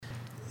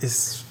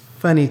it's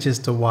funny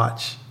just to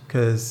watch,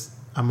 because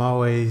I'm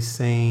always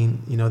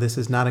saying, this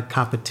is not a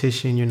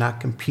competition. You're not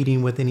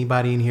competing with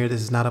anybody in here.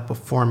 This is not a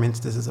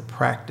performance. This is a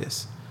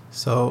practice.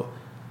 So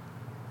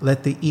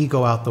let the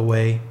ego out the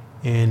way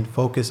and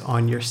focus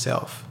on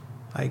yourself.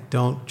 Like,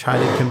 don't try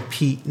to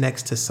compete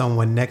next to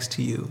someone next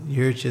to you.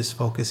 You're just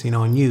focusing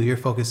on you. You're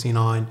focusing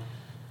on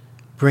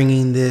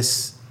bringing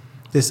this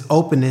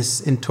openness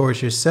in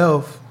towards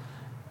yourself.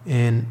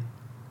 And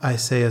I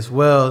say as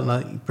well,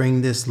 like,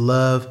 bring this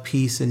love,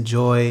 peace, and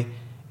joy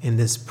and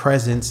this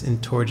presence in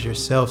towards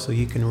yourself, so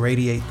you can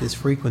radiate this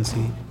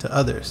frequency to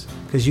others.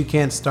 Because you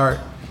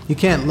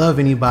can't love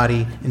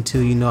anybody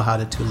until you know how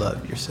to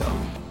love yourself.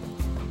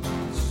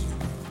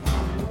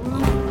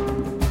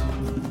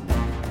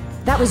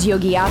 That was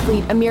Yogi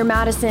athlete Amir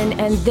Madison,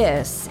 and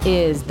this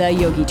is the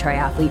Yogi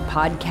Triathlete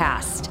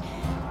Podcast.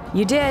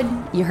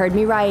 You heard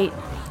me right.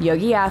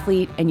 Yogi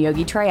athlete and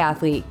Yogi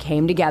Triathlete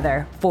came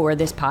together for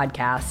this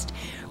podcast,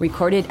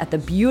 recorded at the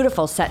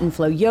beautiful Set and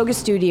Flow Yoga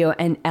Studio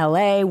in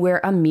LA,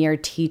 where Amir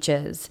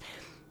teaches.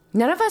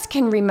 None of us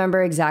can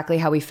remember exactly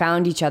how we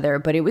found each other,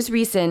 but it was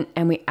recent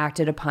and we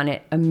acted upon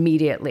it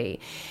immediately.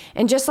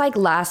 And just like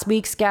last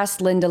week's guest,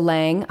 Linda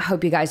Lang, I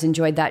hope you guys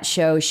enjoyed that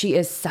show. She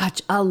is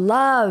such a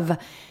love.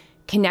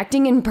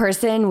 Connecting in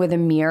person with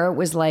Amir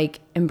was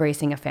like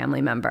embracing a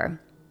family member.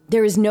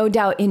 There is no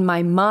doubt in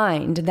my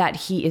mind that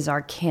he is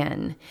our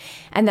kin,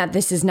 and that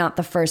this is not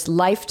the first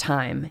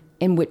lifetime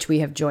in which we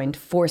have joined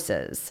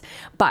forces.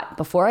 But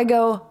before I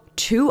go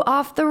too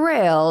off the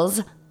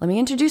rails, let me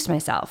introduce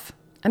myself.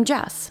 I'm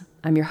Jess.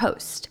 I'm your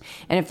host.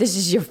 And if this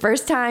is your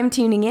first time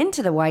tuning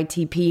into the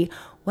YTP,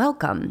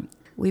 welcome.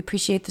 We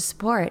appreciate the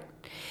support.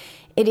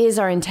 It is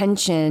our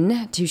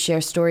intention to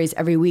share stories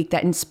every week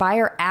that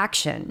inspire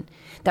action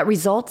that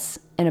results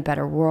in a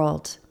better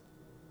world.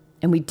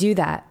 And we do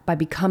that by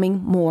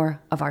becoming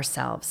more of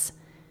ourselves.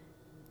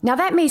 Now,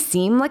 that may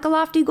seem like a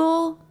lofty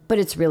goal, but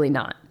it's really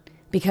not,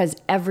 because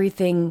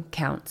everything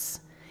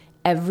counts.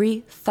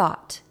 Every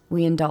thought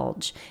we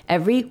indulge,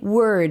 every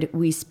word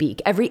we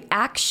speak, every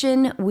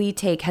action we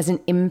take has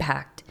an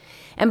impact.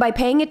 And by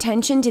paying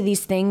attention to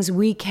these things,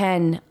 we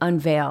can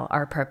unveil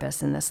our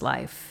purpose in this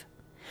life.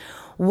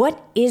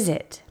 What is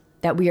it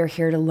that we are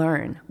here to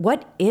learn?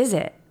 What is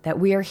it that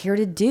we are here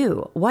to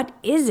do? What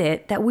is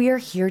it that we are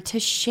here to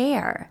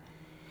share?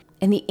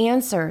 And the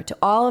answer to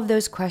all of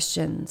those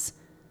questions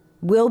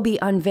will be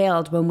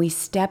unveiled when we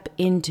step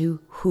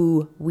into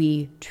who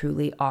we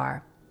truly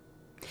are.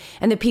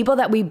 And the people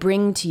that we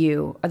bring to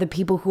you are the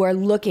people who are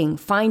looking,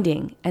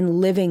 finding, and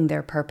living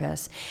their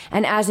purpose.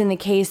 And as in the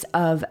case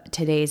of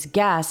today's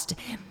guest,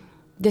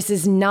 this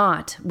is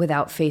not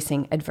without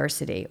facing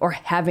adversity or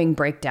having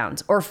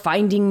breakdowns or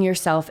finding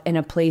yourself in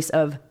a place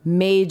of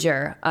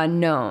major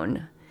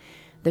unknown.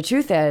 The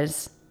truth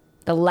is,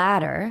 the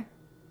latter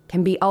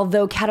can be,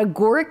 although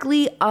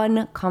categorically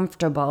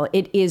uncomfortable,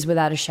 it is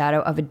without a shadow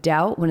of a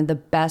doubt one of the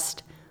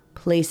best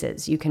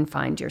places you can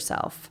find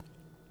yourself.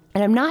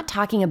 And I'm not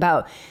talking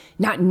about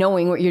not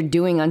knowing what you're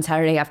doing on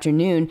Saturday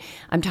afternoon.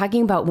 I'm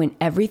talking about when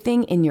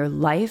everything in your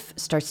life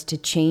starts to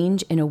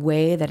change in a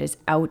way that is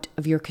out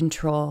of your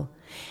control.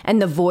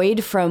 And the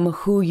void from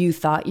who you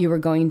thought you were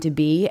going to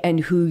be and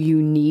who you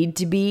need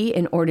to be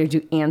in order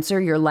to answer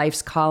your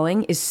life's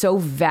calling is so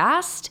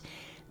vast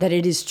that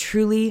it is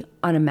truly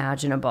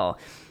unimaginable.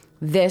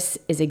 This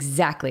is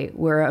exactly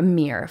where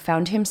Amir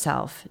found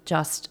himself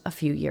just a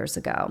few years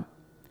ago.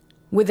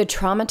 With a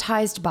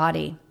traumatized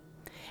body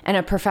and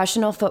a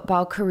professional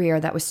football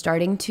career that was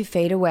starting to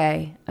fade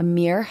away,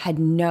 Amir had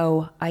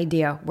no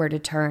idea where to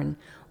turn,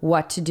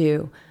 what to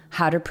do,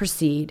 how to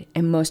proceed,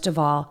 and most of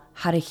all,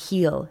 how to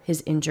heal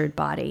his injured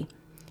body.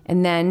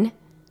 And then,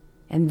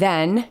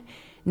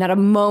 not a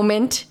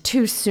moment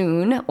too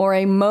soon or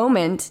a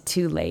moment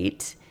too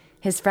late,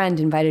 his friend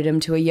invited him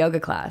to a yoga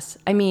class.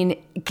 I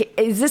mean,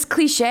 is this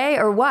cliche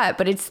or what?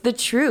 But it's the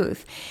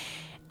truth.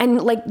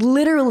 And like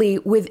literally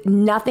with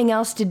nothing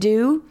else to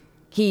do,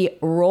 he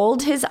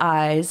rolled his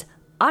eyes,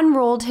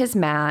 unrolled his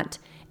mat,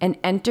 and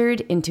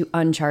entered into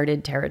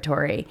uncharted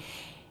territory.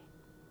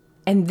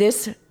 And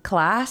this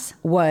class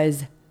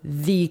was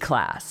the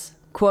class,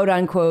 quote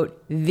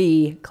unquote,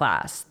 the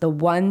class, the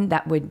one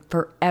that would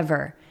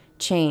forever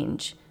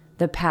change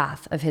the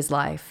path of his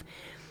life.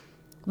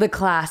 The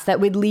class that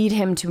would lead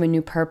him to a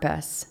new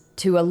purpose,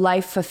 to a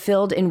life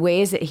fulfilled in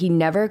ways that he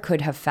never could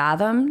have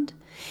fathomed,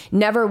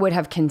 never would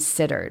have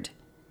considered.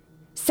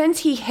 Since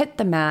he hit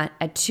the mat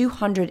at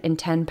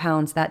 210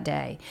 pounds that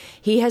day,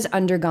 he has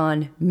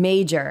undergone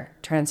major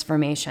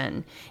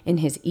transformation in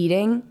his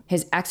eating,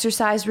 his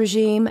exercise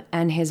regime,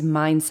 and his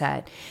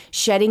mindset.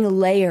 Shedding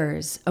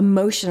layers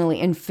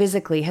emotionally and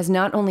physically has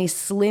not only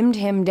slimmed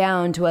him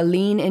down to a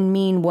lean and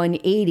mean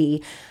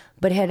 180,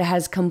 but it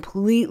has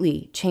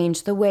completely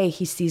changed the way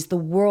he sees the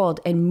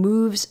world and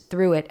moves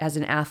through it as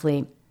an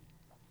athlete.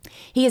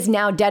 He is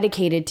now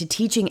dedicated to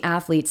teaching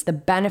athletes the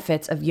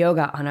benefits of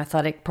yoga on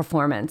athletic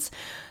performance.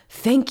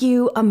 Thank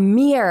you,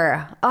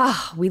 Amir.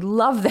 We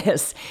love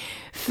this.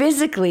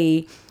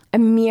 Physically,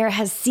 Amir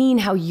has seen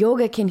how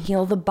yoga can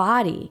heal the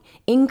body,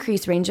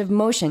 increase range of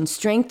motion,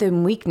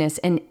 strengthen weakness,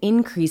 and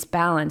increase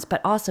balance.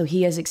 But also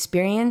he has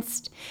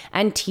experienced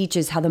and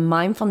teaches how the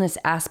mindfulness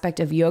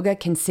aspect of yoga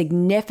can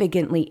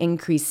significantly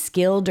increase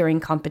skill during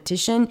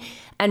competition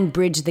and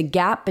bridge the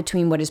gap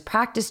between what is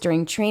practiced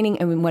during training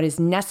and what is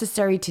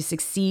necessary to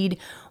succeed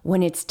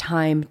when it's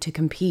time to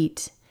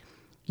compete.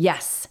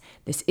 Yes,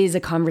 this is a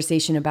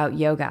conversation about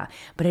yoga,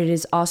 but it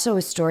is also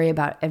a story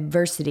about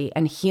adversity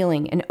and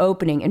healing and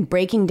opening and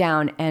breaking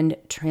down and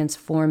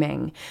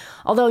transforming.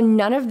 Although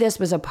none of this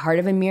was a part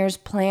of Amir's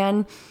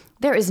plan,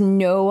 there is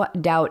no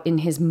doubt in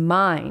his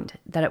mind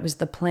that it was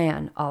the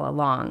plan all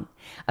along.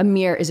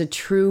 Amir is a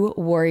true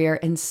warrior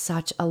and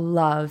such a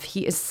love.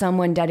 He is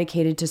someone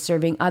dedicated to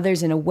serving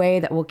others in a way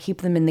that will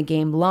keep them in the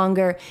game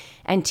longer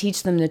and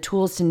teach them the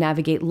tools to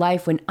navigate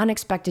life when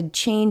unexpected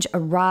change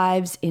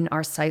arrives in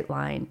our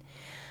sightline.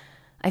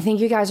 I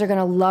think you guys are going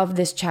to love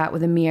this chat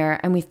with Amir,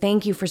 and we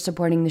thank you for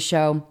supporting the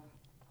show.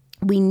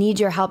 We need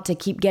your help to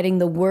keep getting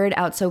the word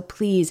out, so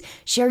please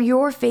share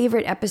your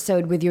favorite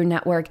episode with your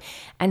network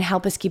and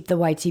help us keep the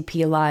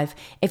YTP alive.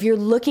 If you're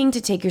looking to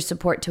take your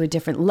support to a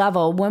different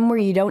level, one where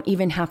you don't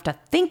even have to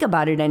think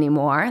about it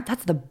anymore,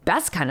 that's the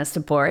best kind of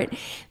support,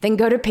 then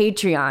go to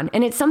Patreon.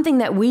 And it's something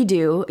that we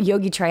do,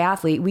 Yogi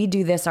Triathlete, we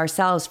do this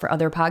ourselves for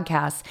other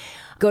podcasts.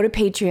 Go to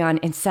Patreon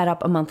and set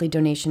up a monthly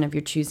donation of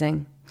your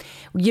choosing.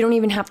 You don't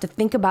even have to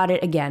think about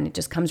it again. It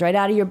just comes right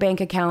out of your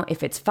bank account.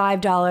 If it's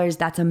 $5,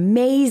 that's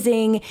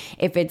amazing.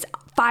 If it's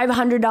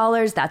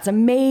 $500, that's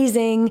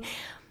amazing.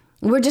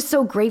 We're just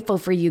so grateful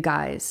for you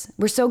guys.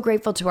 We're so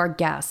grateful to our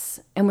guests.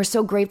 And we're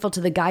so grateful to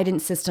the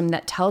guidance system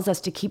that tells us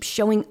to keep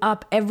showing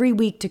up every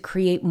week to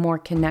create more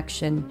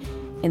connection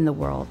in the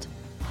world.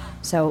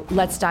 So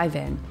let's dive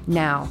in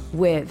now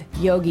with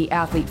Yogi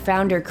Athlete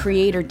founder,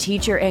 creator,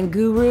 teacher, and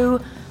guru,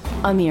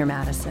 Amir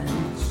Madison.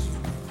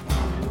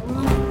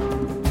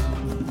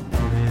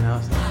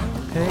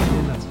 Okay,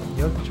 then that's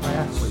Yogi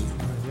Triathlete.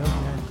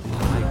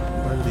 Like,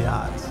 what are the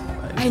odds?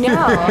 I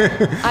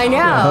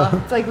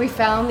know. It's like we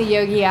found the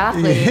Yogi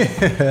Athlete.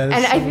 Yeah, and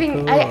I so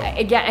think, cool.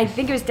 I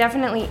think it was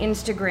definitely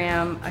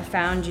Instagram. I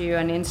found you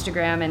on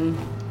Instagram, and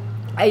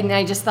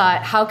I just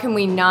thought, how can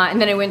we not?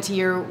 And then I went to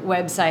your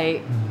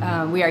website,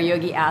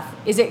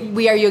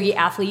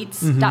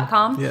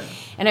 weareyogiathletes.com. Mm-hmm. Yeah.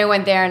 And I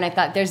went there and I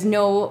thought, there's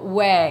no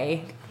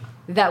way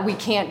that we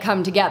can't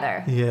come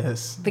together.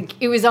 Yes.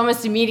 It was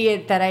almost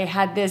immediate that I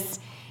had this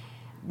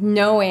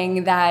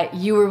knowing that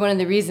you were one of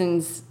the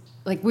reasons,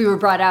 like, we were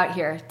brought out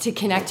here to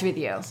connect with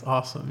you. That's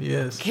awesome.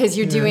 Yes. Because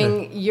you're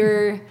doing,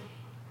 you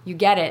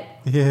get it.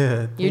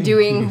 Yeah. You're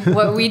doing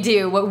what we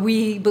do, what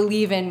we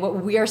believe in,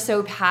 what we are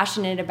so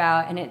passionate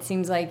about. And it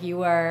seems like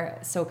you are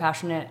so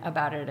passionate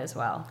about it as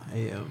well. I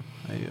am.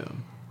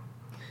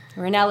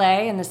 We're in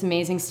LA in this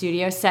amazing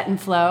studio, Set and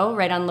Flow,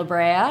 right on La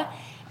Brea.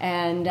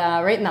 And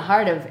right in the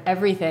heart of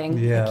everything.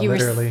 Yeah, like you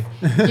literally.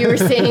 You were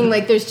saying,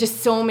 like, there's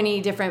just so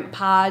many different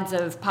pods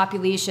of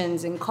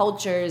populations and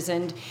cultures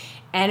and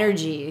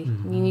energy.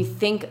 Mm-hmm. I mean, you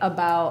think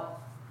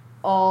about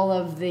all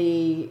of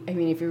the,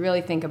 if you really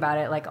think about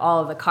it, like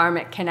all of the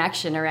karmic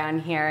connection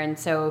around here. And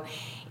so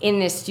in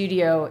this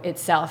studio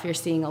itself, you're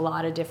seeing a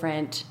lot of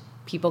different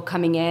people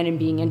coming in and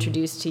being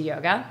introduced to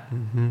yoga.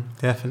 Mm-hmm.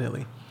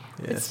 Definitely.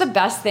 Yes. It's the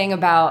best thing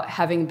about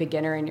having a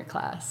beginner in your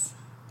class.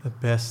 The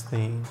best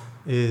thing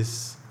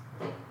is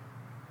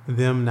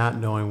them not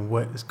knowing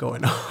what is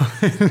going on.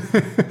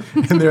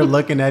 And they're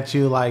looking at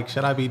you like,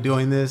 should I be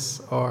doing this,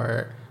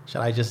 or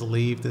should I just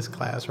leave this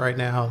class right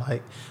now?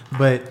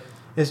 But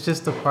it's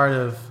just a part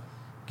of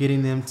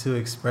getting them to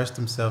express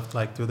themselves,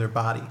 like, through their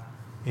body.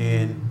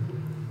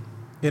 And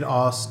it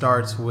all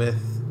starts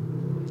with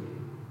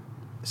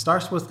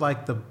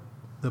like the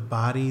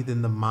body,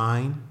 then the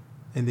mind,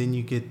 and then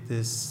you get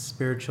this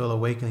spiritual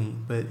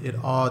awakening. But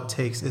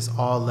it's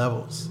all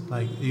levels.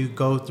 Like, you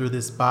go through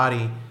this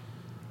body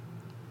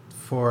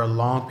for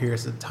long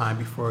periods of time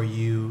before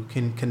you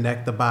can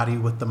connect the body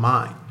with the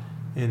mind.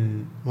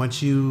 And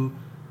once and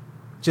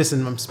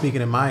I'm speaking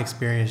in my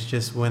experience,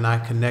 just when I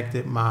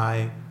connected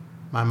my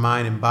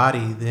mind and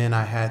body, then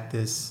I had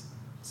this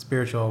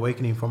spiritual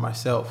awakening for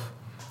myself.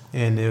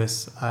 And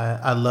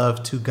I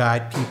love to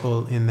guide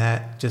people in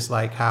that, just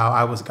like how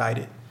I was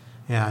guided.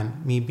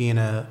 And me being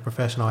a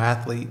professional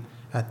athlete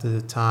at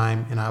the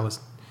time, and I was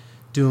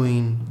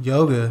doing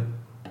yoga,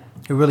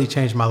 it really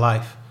changed my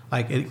life.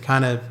 Like, it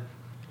kind of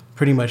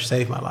pretty much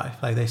saved my life.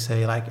 Like they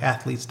say, like,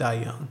 athletes die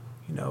young.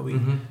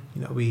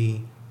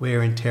 We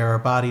wear and tear our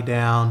body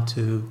down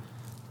to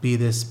be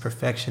this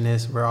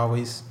perfectionist. We're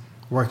always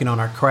working on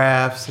our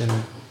crafts, and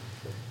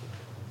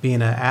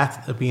being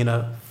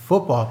a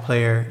football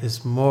player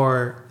is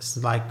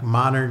like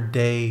modern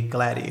day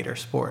gladiator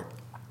sport.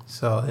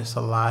 So there's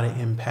a lot of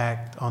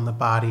impact on the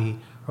body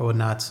or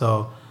whatnot.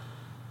 So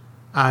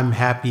I'm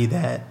happy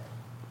that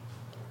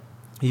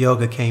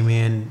yoga came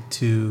in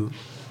to,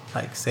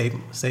 like, save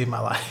my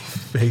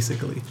life,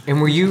 basically.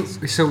 And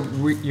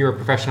you're a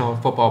professional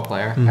football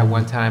player at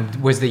one time.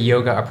 Was the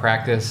yoga a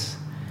practice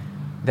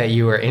that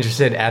you were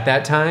interested at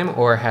that time,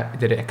 or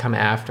did it come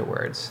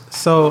afterwards?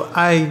 So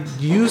I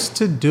used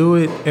to do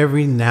it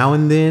every now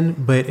and then,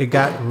 but it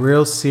got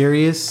real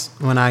serious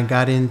when I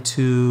got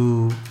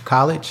into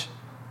college,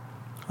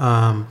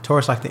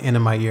 towards like the end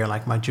of my year,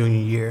 like my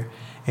junior year,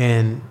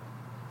 and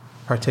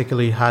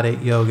particularly hot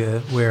eight yoga,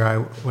 where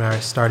I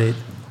started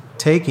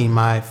taking.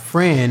 My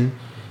friend,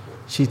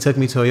 she took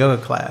me to a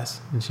yoga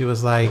class, and she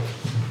was like,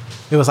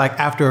 it was like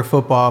after a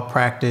football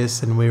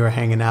practice, and we were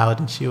hanging out,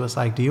 and she was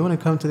like, "Do you want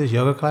to come to this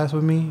yoga class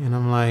with me?" And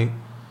I'm like,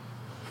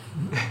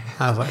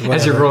 I was like, whatever.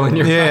 As you're rolling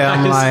your eyes.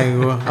 I'm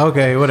like, well,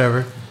 okay,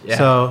 whatever. Yeah.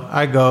 So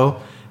I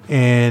go,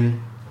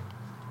 and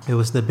it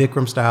was the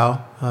Bikram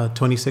style,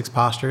 26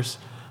 postures.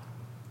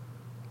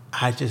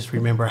 I just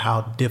remember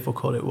how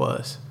difficult it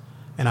was.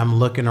 And I'm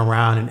looking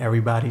around, and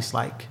everybody's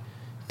like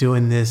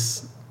doing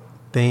this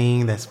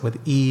thing that's with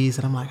ease.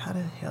 And I'm like, how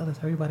the hell is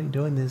everybody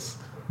doing this?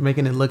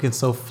 Making it looking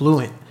so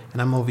fluent.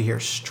 And I'm over here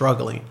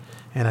struggling.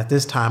 And at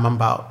this time, I'm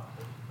about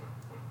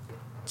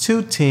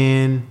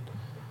 210,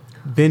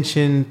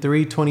 benching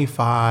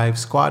 325,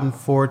 squatting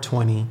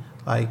 420.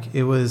 Like,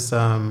 it was...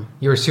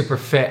 you were super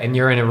fit, and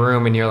you're in a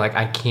room, and you're like,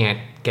 I can't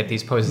get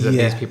these poses that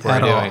these people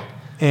are doing.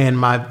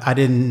 And I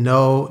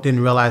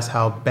didn't realize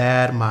how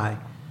bad my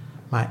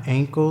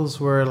ankles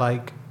were,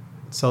 like,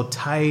 so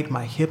tight.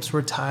 My hips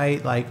were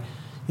tight. Like,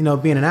 you know,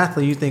 being an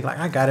athlete, you think, like,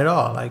 I got it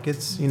all. Like,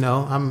 it's, you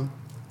know, I'm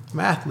an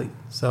athlete.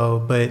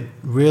 So, but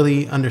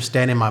really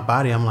understanding my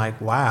body, I'm like,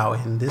 wow,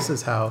 and this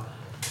is how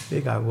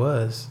big I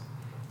was.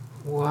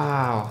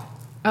 Wow.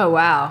 Oh,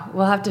 wow.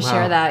 We'll have to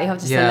share that. You'll have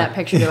to send that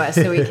picture to us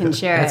so we can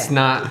share That's it.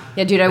 not...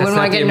 Yeah, dude, I wouldn't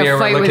want to get in a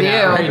fight with you.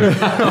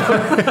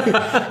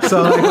 Right.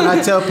 So, like, when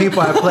I tell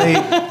people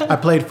I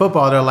played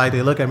football,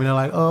 they look at me, they're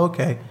like, oh,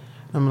 okay.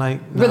 I'm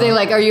like, no. Were they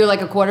like, are you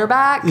like a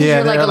quarterback? Yeah,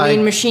 you're like a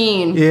lean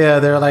machine. Yeah,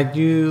 they're like,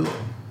 you...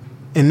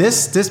 And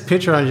this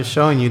picture I'm just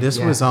showing you, this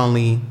was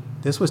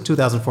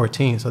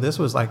 2014, so this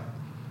was like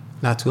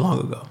not too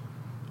long ago.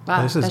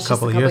 Wow, this is a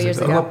couple of years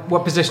ago.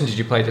 What position did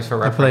you play, just for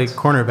reference?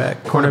 I played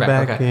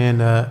cornerback, okay.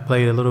 And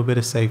played a little bit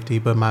of safety,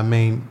 but my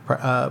main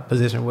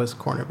position was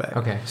cornerback.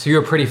 Okay, so you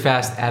were pretty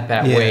fast at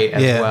that weight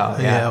as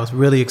well. Yeah, I was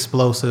really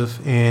explosive,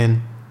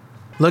 and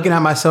looking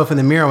at myself in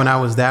the mirror when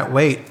I was that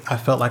weight, I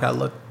felt like I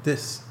looked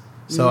this.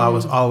 So I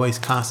was always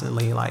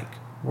constantly like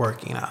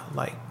working out,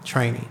 like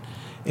training,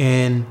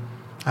 and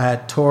I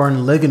had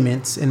torn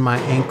ligaments in my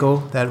ankle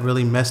that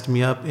really messed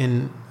me up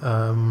in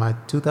my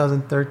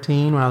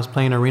 2013 when I was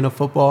playing arena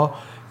football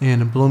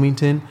in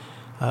Bloomington.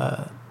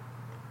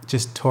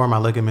 Just tore my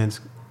ligaments,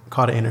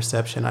 caught an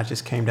interception. I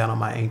just came down on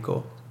my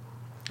ankle.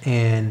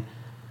 And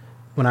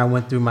when I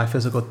went through my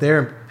physical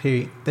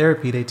therapy,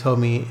 they told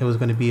me it was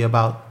going to be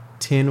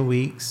about 10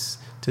 weeks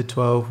to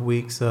 12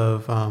 weeks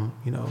of,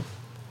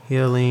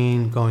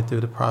 healing, going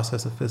through the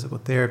process of physical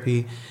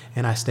therapy.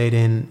 And I stayed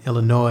in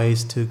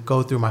Illinois to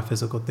go through my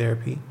physical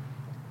therapy.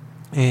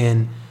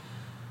 And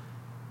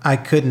I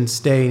couldn't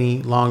stay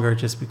any longer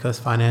just because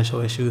financial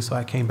issues. So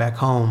I came back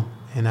home,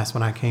 and that's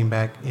when I came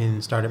back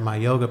and started my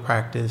yoga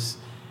practice.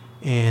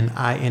 And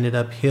I ended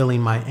up healing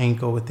my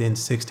ankle within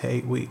 6 to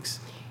 8 weeks.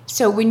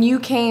 So when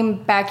you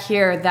came back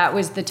here, that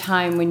was the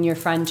time when your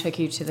friend took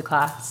you to the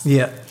class?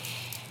 Yeah.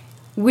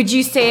 Would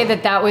you say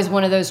that was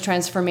one of those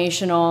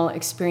transformational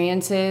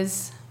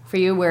experiences for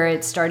you where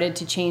it started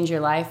to change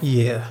your life?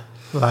 Yeah,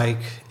 like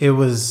it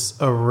was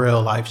a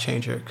real life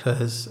changer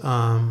because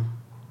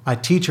my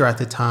teacher at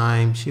the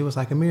time, she was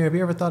like, Amir, have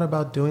you ever thought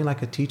about doing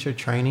like a teacher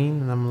training?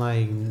 And I'm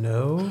like,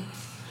 no.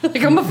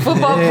 Like, I'm a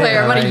football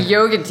player, I'm not a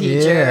yoga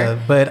teacher. Yeah,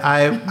 but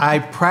I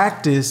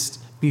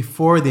practiced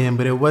before then,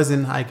 but it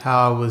wasn't like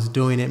how I was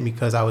doing it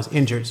because I was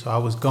injured. So I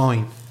was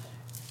going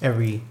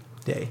every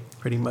day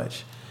pretty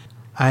much.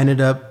 I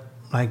ended up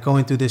like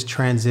going through this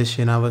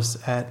transition. I was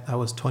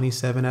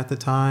 27 at the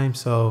time,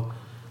 so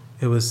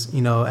it was,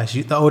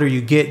 the older you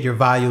get, your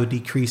value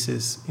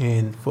decreases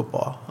in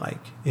football. Like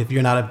if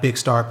you're not a big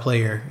star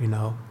player,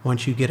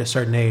 once you get a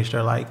certain age,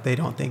 they're like, they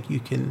don't think you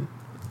can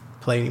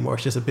play anymore.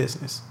 It's just a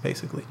business,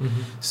 basically.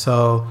 Mm-hmm.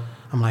 So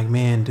I'm like,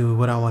 man, dude,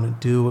 what I want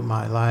to do with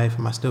my life?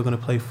 Am I still going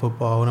to play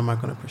football? What am I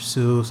going to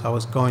pursue? So I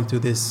was going through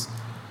this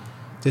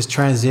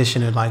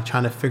transition and like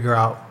trying to figure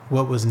out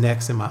what was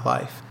next in my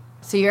life.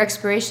 So your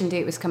expiration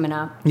date was coming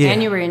up,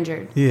 and you were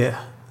injured.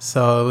 Yeah.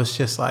 So it was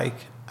just like,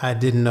 I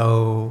didn't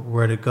know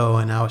where to go,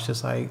 and I was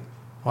just like,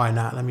 why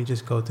not? Let me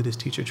just go through this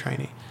teacher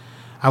training.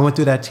 I went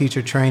through that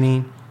teacher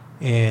training,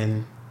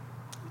 and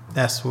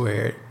that's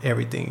where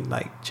everything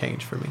like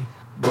changed for me.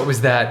 What was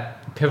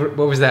that pivot?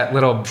 What was that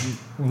little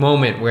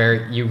moment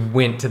where you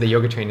went to the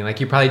yoga training? Like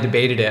you probably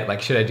debated it,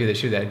 like, should I do this?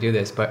 Should I do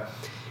this? But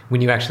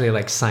when you actually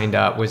like signed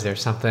up, was there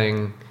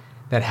something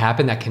that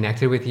happened that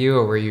connected with you,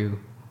 or were you?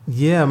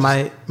 Yeah,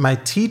 my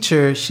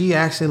teacher, she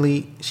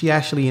actually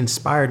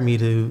inspired me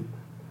to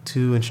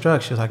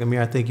instruct. She was like,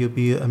 Amir, I think you'll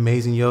be an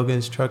amazing yoga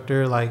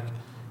instructor. Like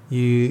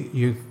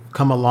you've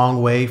come a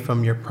long way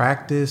from your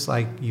practice.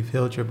 Like you've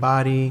healed your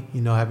body.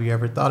 Have you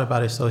ever thought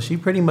about it? So she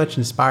pretty much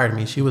inspired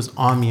me. She was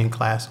on me in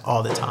class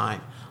all the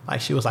time. Like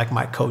she was like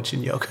my coach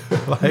in yoga.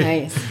 Like,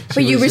 nice.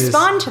 But you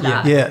respond to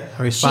that. Yeah,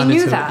 I responded she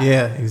knew to that. it.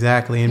 Yeah,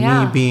 exactly. And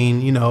me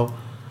being, you know,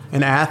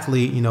 an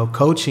athlete, you know,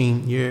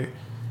 coaching,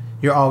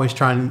 you're always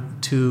trying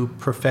to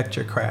perfect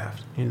your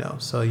craft, you know.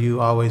 So you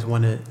always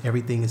want to,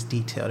 everything is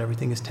detailed,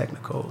 everything is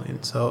technical.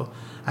 And so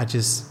I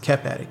just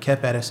kept at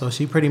it. So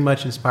she pretty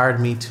much inspired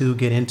me to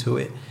get into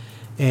it.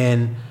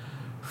 And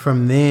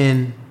from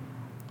then,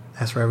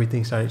 that's where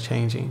everything started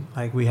changing.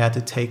 Like we had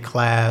to take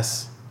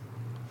class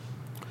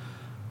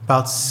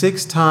about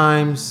 6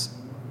 times,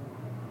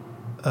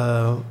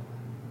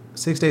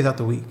 6 days out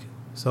the week.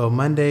 So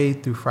Monday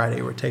through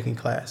Friday, we're taking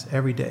class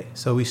every day.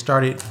 So we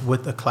started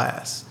with a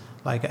class,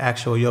 like an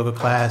actual yoga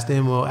class.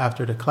 Then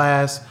after the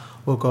class,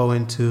 we'll go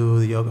into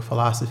the yoga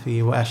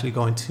philosophy. We'll actually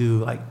go into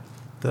like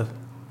the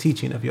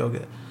teaching of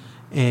yoga.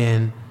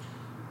 And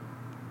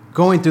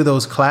going through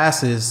those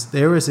classes,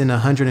 there was in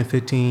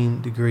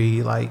 115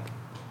 degree like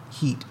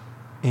heat.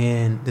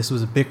 And this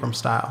was a Bikram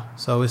style.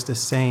 So it's the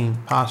same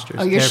postures.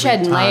 Oh, you're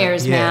shedding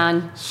layers,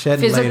 man.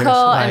 Shedding physical layers,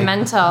 like, and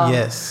mental.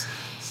 Yes.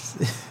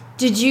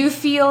 Did you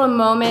feel a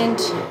moment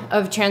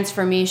of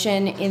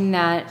transformation in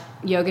that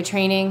yoga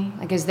training?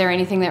 Like, is there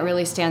anything that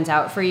really stands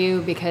out for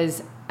you?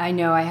 Because I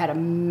know I had a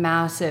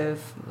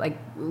massive, like,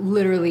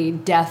 literally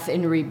death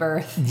and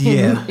rebirth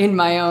in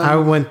my own. I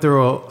went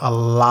through a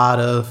lot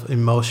of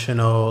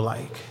emotional,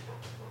 like,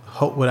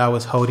 what I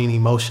was holding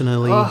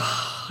emotionally.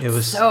 Oh, it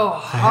was so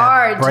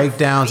hard.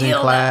 Breakdowns in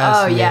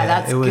class. Oh, yeah,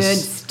 that's good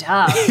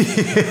stuff.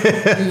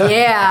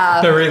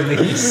 Yeah. The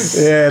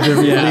release. Yeah, the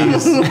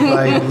release.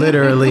 Like,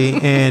 literally.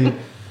 And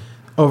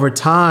over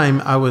time,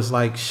 I was,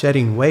 like,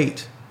 shedding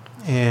weight.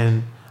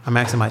 And I'm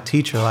asking my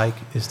teacher, like,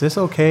 is this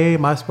okay?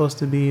 Am I supposed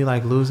to be,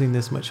 like, losing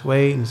this much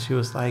weight? And she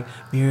was like,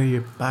 Mir,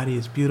 your body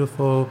is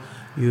beautiful.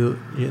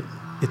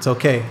 It's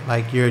okay.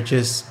 Like, you're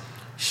just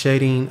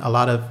shedding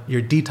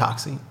you're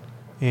detoxing.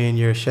 And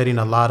you're shedding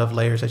a lot of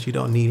layers that you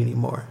don't need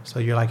anymore. So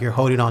you're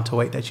holding on to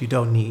weight that you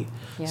don't need.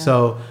 Yeah.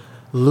 So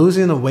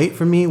losing the weight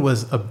for me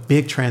was a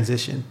big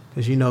transition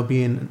because, you know,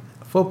 being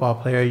a football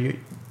player,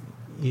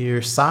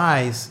 your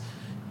size,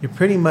 you're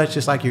pretty much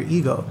just like your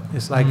ego.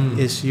 It's like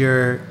it's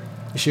your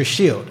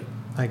shield.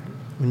 Like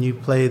when you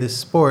play this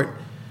sport,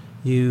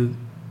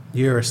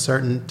 you're a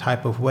certain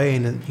type of way,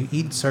 and then you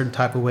eat a certain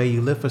type of way,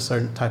 you live a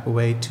certain type of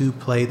way to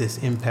play this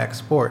impact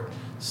sport.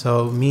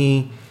 So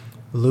me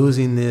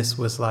losing this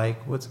was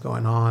like, what's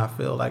going on? I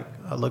feel like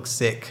I look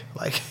sick.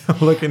 Like I'm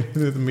looking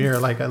into the mirror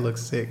like I look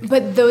sick.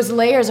 But those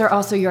layers are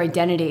also your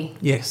identity.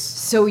 Yes.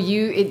 So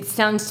it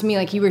sounds to me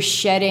like you were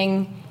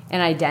shedding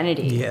an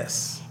identity.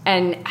 Yes.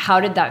 And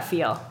how did that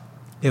feel?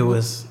 It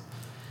was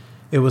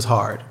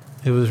hard.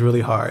 It was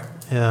really hard.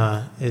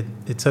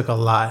 It took a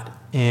lot.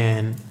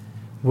 And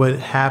what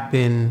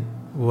happened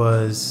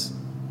was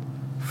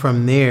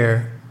from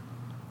there,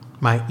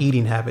 my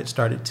eating habits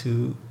started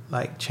to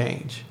like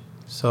change.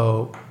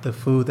 So the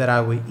food that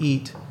I would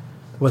eat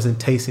wasn't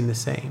tasting the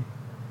same.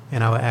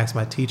 And I would ask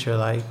my teacher,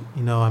 like,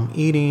 you know, I'm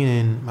eating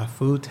and my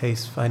food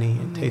tastes funny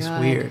and tastes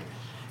weird.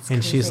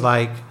 And she's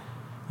like,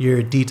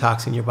 you're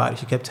detoxing your body.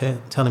 She kept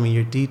telling me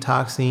you're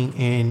detoxing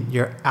and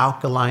you're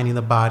alkalining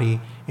the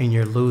body and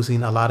you're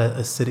losing a lot of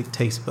acidic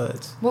taste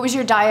buds. What was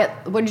your diet?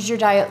 What did your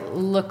diet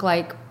look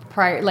like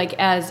prior? Like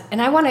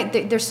and I want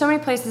to, there's so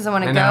many places I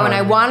want to go, and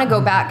I want to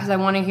go back because I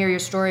want to hear your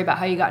story about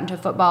how you got into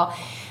football.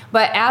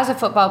 But as a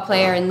football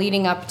player and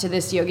leading up to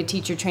this yoga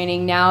teacher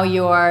training, now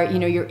you're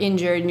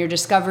injured and you're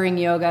discovering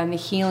yoga and the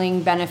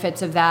healing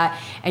benefits of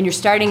that, and you're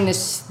starting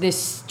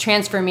this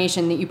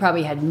transformation that you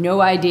probably had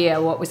no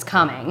idea what was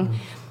coming.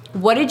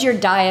 What did your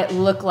diet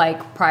look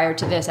like prior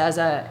to this as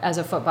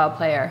a football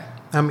player?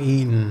 I'm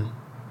eating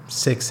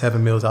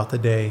 6-7 meals out the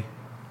day,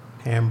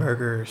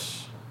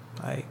 hamburgers,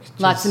 like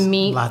lots of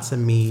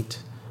meat.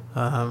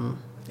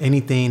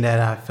 Anything that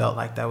I felt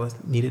like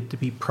needed to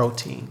be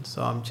protein.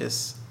 So I'm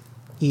just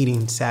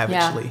eating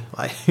savagely.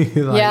 It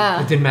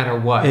didn't matter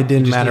what. It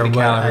didn't matter what.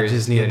 I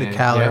just needed the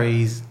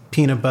calories.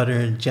 Peanut butter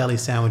and jelly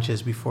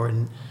sandwiches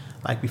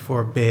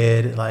before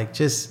bed. Like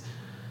just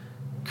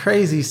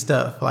crazy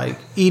stuff. Like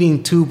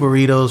eating 2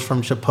 burritos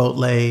from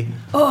Chipotle.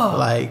 Oh,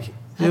 like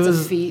that's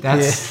a feat.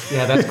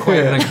 That's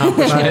quite an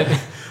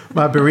accomplishment.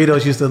 My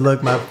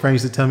burritos my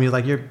friends used to tell me,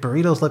 like, your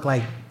burritos look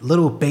like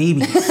little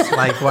babies.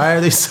 Like, why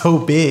are they so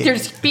big?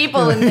 There's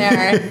people in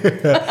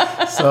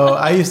there. So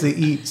I used to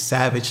eat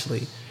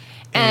savagely.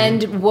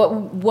 And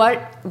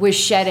what was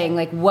shedding?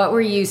 Like, what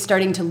were you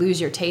starting to lose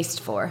your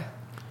taste for?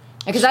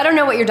 Because I don't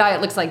know what your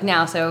diet looks like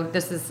now, so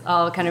this is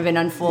all kind of an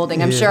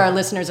unfolding. I'm sure our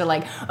listeners are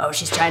like, oh,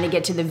 she's trying to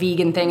get to the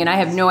vegan thing, and I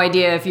have no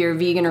idea if you're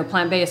vegan or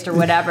plant-based or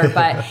whatever,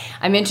 but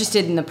I'm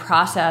interested in the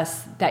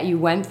process that you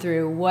went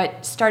through.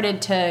 What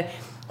started to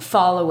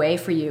fall away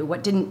for you?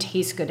 What didn't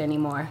taste good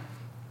anymore?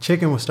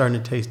 Chicken was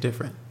starting to taste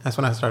different. That's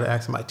when I started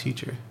asking my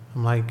teacher.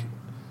 I'm like,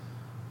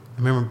 I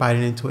remember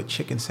biting into a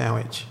chicken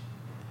sandwich,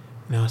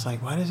 and I was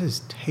like, why does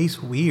this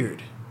taste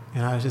weird?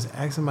 And I was just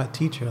asking my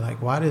teacher,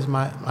 like, why does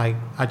I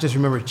just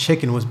remember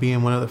chicken was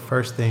being one of the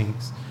first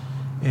things.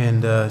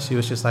 And she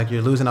was just like,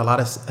 you're losing a lot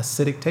of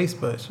acidic taste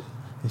buds.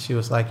 And she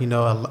was like,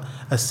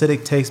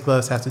 acidic taste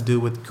buds has to do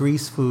with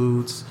grease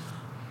foods,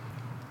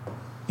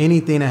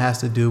 anything that has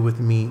to do with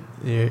meat.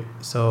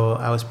 So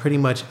I was pretty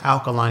much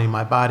alkalining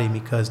my body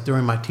because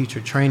during my teacher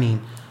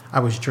training, I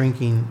was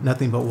drinking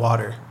nothing but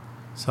water.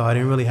 So I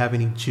didn't really have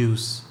any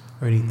juice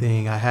or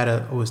anything.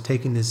 I was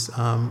taking this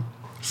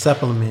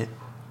supplement.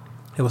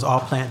 It was all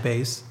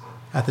plant-based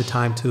at the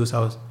time too.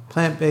 So I was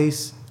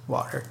plant-based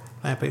water,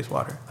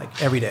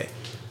 like every day.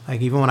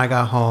 Like even when I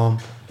got home,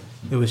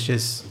 it was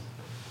just,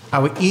 I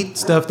would eat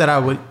stuff that I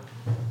would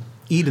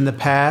eat in the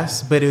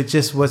past, but it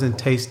just wasn't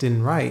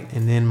tasting right.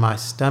 And then my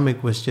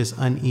stomach was just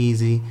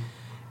uneasy.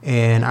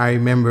 And I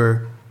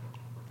remember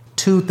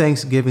 2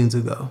 Thanksgivings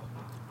ago,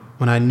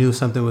 when I knew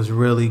something was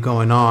really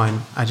going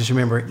on, I just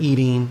remember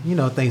eating,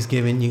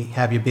 Thanksgiving, you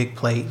have your big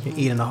plate, you're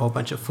eating a whole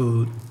bunch of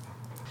food.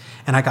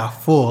 And I got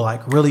full,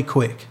 like really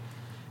quick.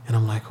 And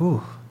I'm like,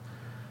 ooh.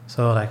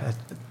 So like I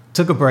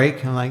took a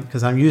break, and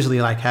because I'm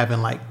usually like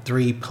having like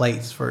 3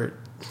 plates for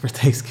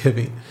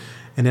Thanksgiving.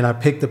 And then I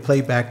picked the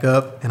plate back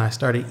up and I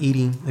started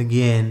eating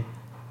again.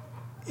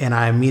 And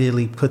I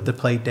immediately put the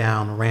plate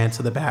down, ran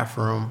to the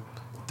bathroom,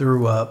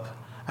 threw up.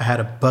 I had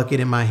a bucket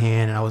in my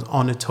hand and I was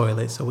on the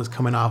toilet, so it was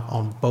coming off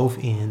on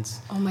both ends.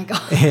 Oh my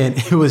God. And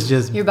it was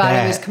just your body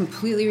bad. Was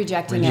completely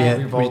rejecting it.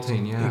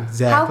 Revolting, yeah.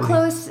 Exactly. How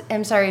close,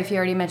 I'm sorry if you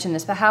already mentioned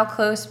this, but how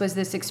close was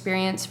this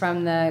experience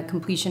from the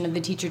completion of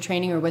the teacher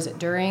training, or was it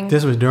during?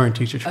 This was during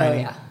teacher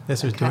training. Oh, yeah.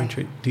 This was during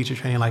teacher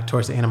training, like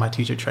towards the end of my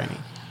teacher training.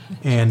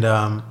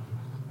 And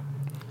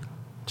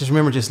just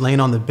remember just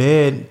laying on the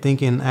bed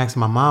thinking,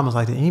 asking my mom, I was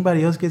like, did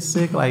anybody else get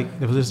sick? Like,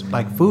 it was just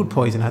like food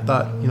poisoning. I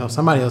thought,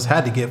 somebody else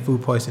had to get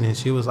food poisoning. And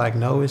she was like,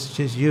 no, it's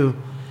just you.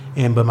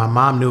 But my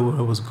mom knew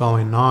what was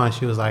going on.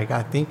 She was like,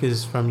 I think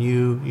it's from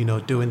you,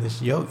 doing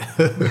this yoga.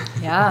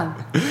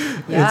 Yeah.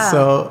 And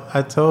so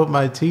I told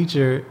my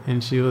teacher,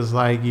 and she was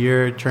like,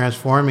 you're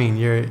transforming.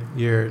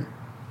 You're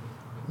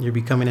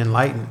becoming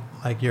enlightened.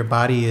 Like, your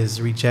body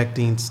is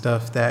rejecting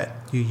stuff that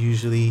you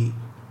usually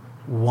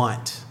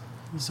want.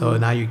 So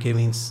now you're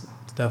giving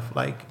stuff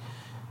like,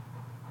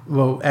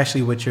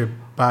 actually what your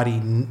body,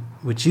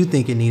 what you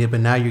think it needed, but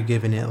now you're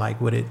giving it like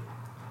what it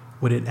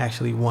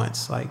actually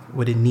wants, like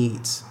what it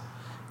needs.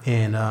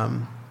 And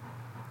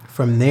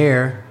from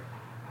there,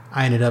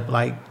 I ended up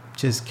like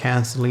just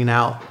canceling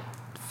out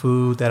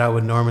food that I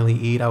would normally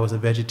eat. I was a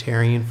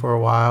vegetarian for a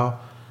while,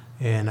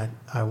 and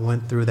I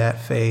went through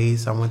that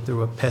phase. I went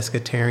through a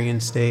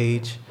pescatarian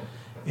stage,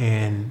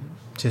 and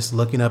just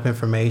looking up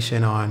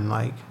information on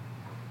like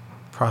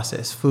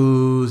processed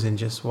foods and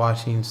just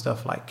watching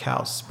stuff like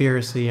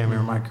Cowspiracy. I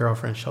remember my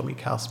girlfriend showed me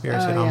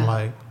Cowspiracy, and I'm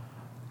like,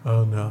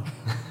 oh no.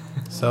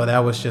 So that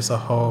was just a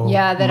whole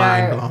that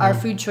our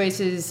food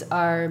choices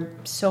are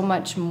so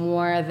much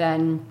more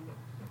than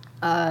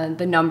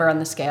the number on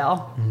the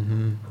scale.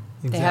 Mm-hmm.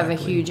 Exactly. They have a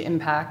huge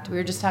impact. We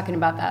were just talking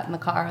about that in the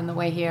car on the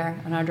way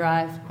here on our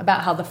drive, about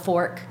how the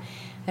fork,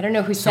 I don't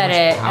know who said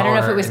it. I don't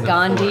know if it was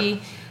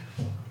Gandhi,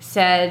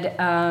 said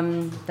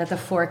that the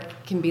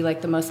fork can be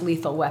like the most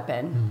lethal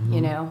weapon,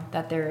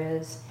 that there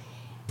is.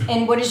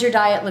 And what does your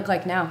diet look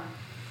like now?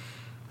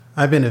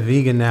 I've been a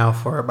vegan now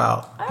for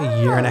about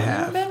a year and a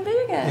half. You've been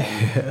vegan.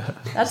 Yeah.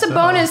 That's a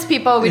bonus,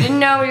 people. We didn't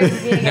know we were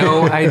vegan.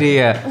 No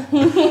idea.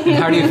 And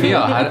how do you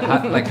feel?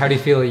 How do you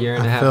feel a year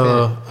and a half in? I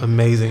feel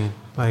amazing.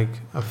 Like,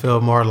 I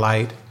feel more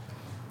light.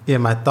 Yeah,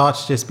 my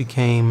thoughts just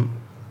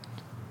became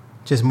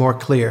just more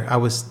clear. I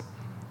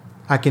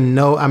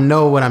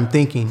know what I'm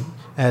thinking.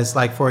 As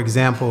like, for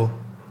example,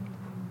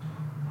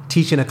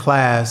 teaching a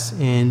class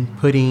and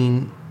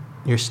putting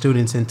your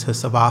students into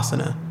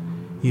Savasana,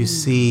 you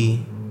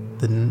see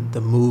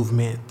the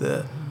movement,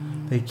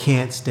 they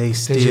can't stay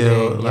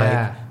still,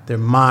 like their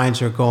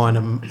minds are going,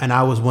 and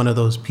I was one of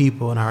those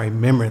people, and I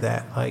remember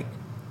that like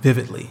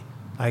vividly,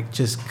 like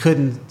just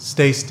couldn't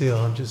stay still.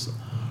 I'm just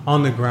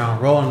on the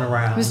ground, rolling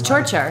around. It was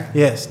torture.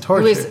 Yes,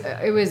 torture.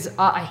 It was.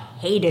 I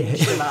hated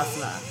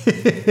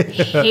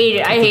Shavasana.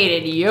 I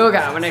hated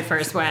yoga when I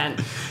first went.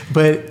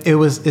 But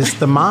it's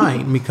the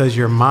mind, because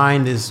your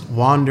mind is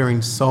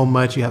wandering so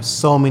much. You have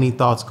so many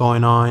thoughts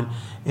going on,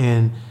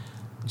 and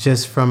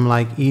just from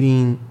like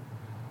eating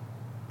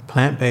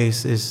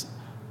plant-based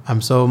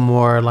I'm so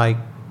more like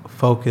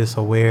focused,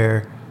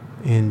 aware,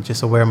 and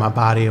just aware of my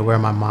body, aware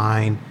of my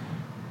mind.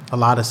 A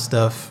lot of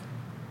stuff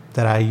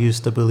that I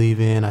used to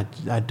believe in,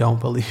 I don't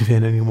believe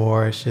in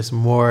anymore. It's just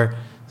more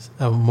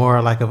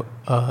like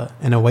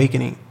an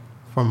awakening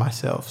for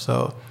myself.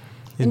 So,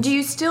 and do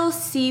you still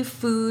see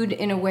food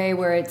in a way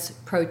where it's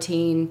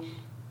protein,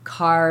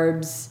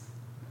 carbs,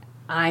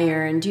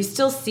 iron? Do you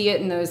still see it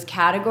in those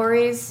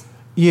categories?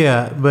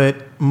 Yeah,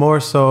 but more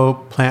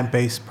so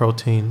plant-based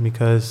protein,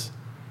 because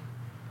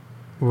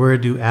where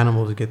do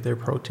animals get their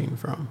protein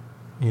from?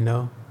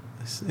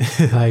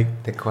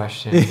 Like the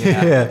question.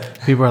 Yeah.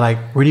 People are like,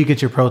 where do you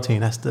get your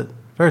protein? That's the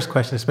first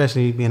question,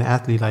 especially being an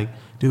athlete. Like,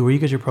 dude, where do you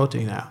get your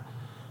protein now?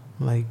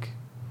 Like,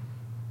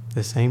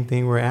 the same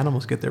thing where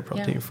animals get their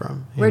protein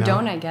from. Where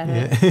don't I get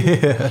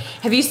it? Yeah.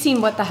 Have you seen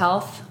What the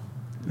Health?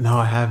 No,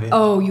 I haven't.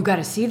 Oh, you got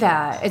to see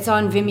that. It's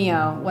on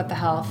Vimeo. What the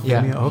Health?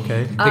 Yeah.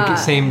 Okay. The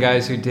same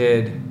guys who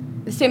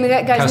did The same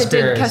guys that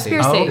did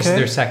Cowspiracy. Oh, This is okay.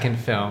 their second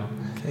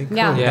film. Okay, cool.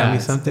 Yeah. Got me Yeah,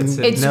 something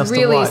It's else to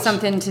really watch.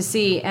 something to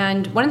see.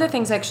 And one of the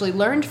things I actually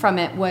learned from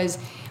it was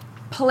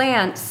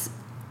plants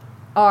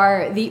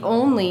are the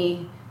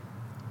only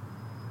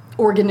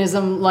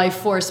organism, life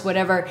force,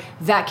 whatever,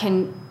 that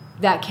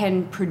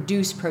can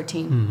produce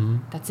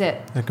protein. That's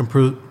it. That can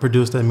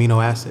produce the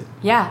amino acid.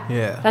 Yeah.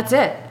 Yeah. That's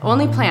it.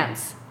 Only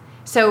plants.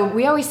 So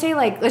we always say,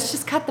 like, let's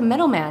just cut the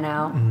middleman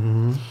out.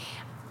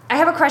 I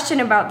have a question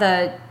about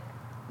a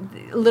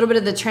little bit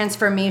of the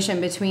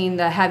transformation between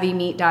the heavy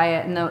meat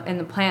diet and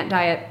the plant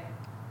diet.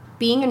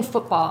 Being in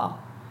football,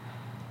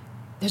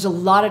 there's a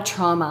lot of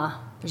trauma.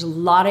 There's a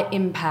lot of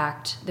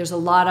impact. There's a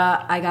lot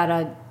of, I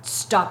gotta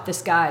stop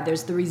this guy.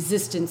 There's the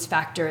resistance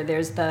factor.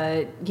 There's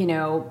the,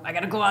 I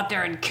gotta go out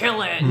there and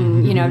kill it.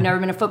 And, I've never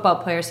been a football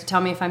player, so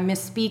tell me if I'm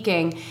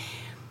misspeaking.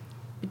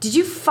 Did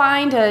you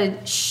find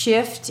a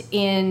shift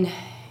in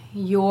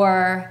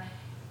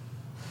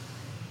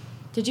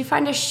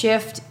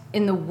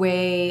the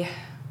way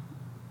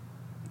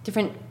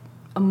different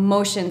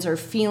emotions or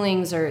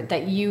feelings or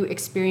that you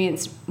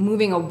experienced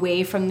moving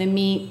away from the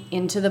meat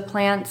into the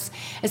plants?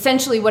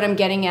 Essentially what I'm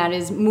getting at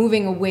is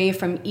moving away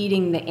from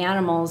eating the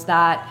animals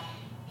that,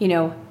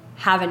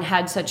 haven't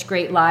had such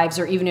great lives,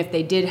 or even if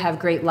they did have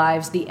great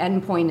lives, the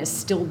end point is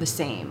still the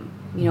same.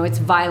 It's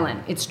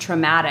violent, it's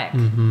traumatic.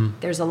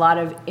 There's a lot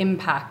of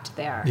impact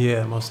there.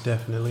 Yeah, most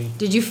definitely.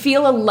 Did you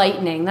feel a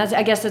lightening?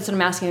 I guess that's what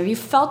I'm asking. Have you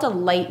felt a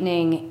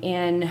lightening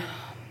in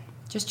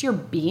just your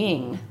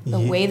being, the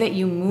way that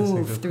you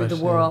move through the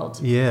world?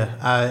 Yeah,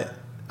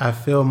 I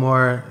feel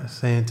more,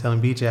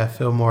 telling BJ, I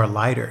feel more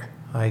lighter.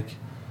 Like,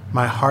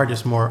 my heart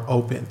is more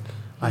open.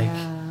 Like,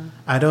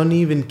 I don't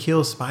even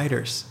kill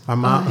spiders. My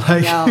mom, I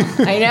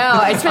know.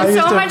 I spend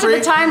so much of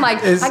the time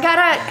like, I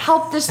gotta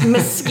help this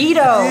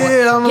mosquito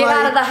get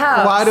out of the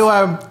house. Why do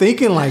I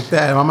thinking like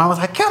that? My mom was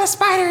like, kill a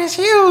spider, it's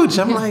huge.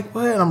 I'm like,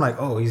 what? I'm like,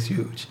 oh, he's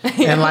huge.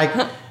 And like,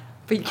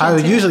 I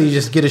would usually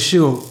just get a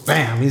shoe,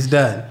 bam, he's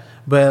done.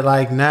 But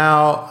like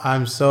now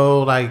I'm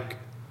so like,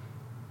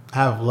 I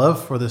have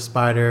love for the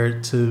spider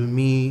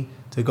to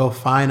go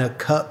find a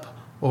cup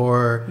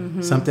or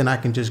something I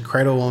can just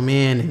cradle him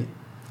in and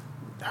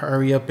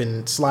hurry up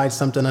and slide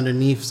something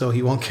underneath so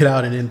he won't get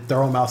out and then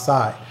throw him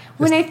outside.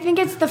 When I think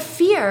it's the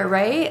fear,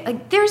 right?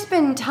 Like there's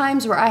been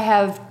times where I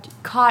have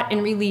caught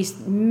and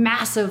released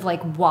massive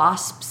like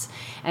wasps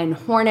and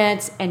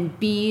hornets and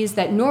bees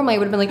that normally I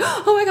would have been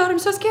like, oh my God, I'm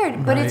so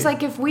scared. But it's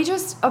like if we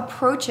just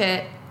approach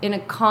it in a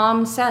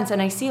calm sense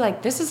and I see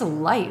like this is a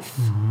life.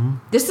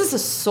 This is a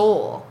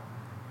soul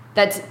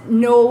that's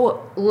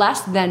no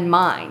less than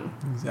mine.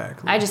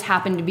 Exactly. I just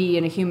happen to be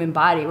in a human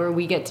body where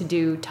we get to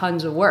do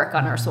tons of work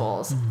on our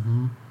souls.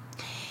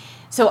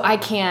 So I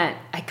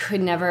could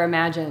never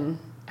imagine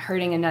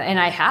hurting another, and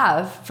I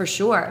have for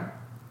sure.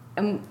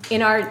 In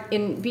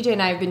BJ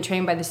and I have been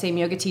trained by the same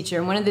yoga teacher,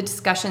 and one of the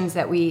discussions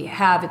that we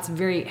have, it's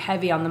very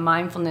heavy on the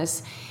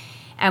mindfulness,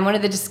 and one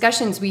of the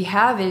discussions we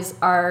have is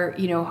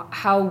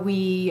how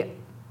we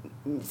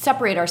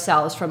separate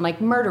ourselves from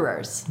like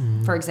murderers,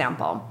 for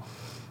example.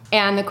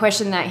 And the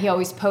question that he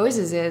always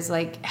poses is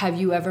like, have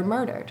you ever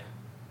murdered?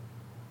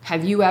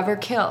 Have you ever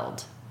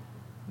killed?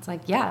 It's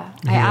like, yeah,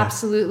 I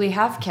absolutely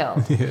have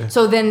killed.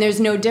 So then there's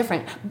no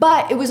different.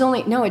 But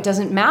it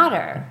doesn't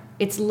matter.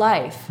 It's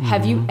life.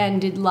 Have you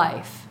ended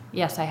life?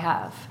 Yes, I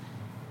have.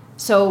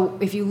 So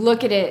if you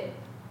look at it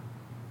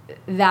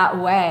that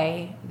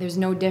way, there's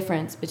no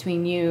difference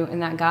between you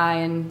and that guy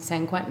in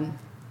San Quentin,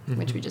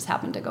 which we just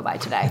happened to go by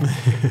today.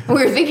 We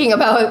were thinking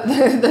about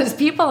those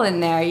people in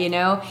there,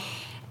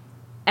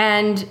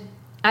 And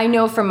I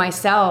know for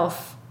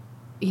myself,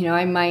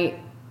 I might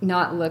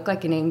not look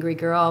like an angry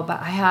girl, but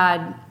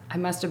I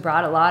must have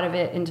brought a lot of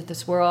it into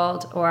this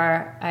world,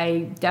 or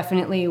I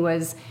definitely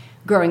was,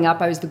 growing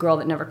up, I was the girl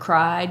that never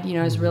cried,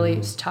 I was really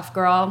a tough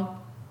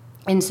girl.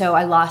 And so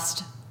I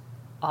lost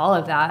all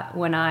of that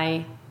when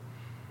I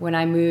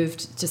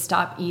moved to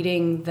stop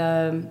eating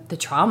the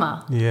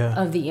trauma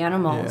of the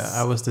animals.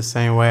 Yeah, I was the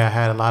same way. I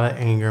had a lot of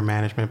anger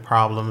management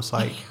problems,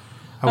 like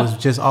I was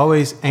just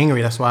always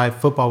angry. That's why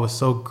football was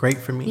so great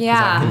for me.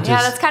 Yeah,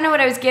 that's kind of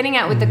what I was getting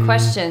at with the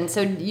question.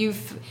 So do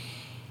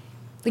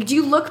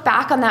you look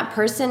back on that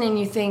person and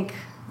you think,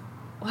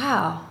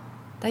 wow,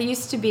 that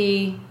used to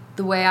be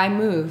the way I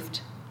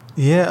moved?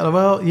 Yeah,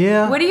 well,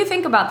 yeah. What do you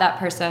think about that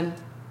person?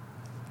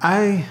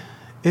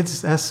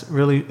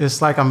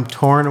 It's like I'm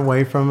torn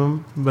away from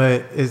him,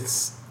 but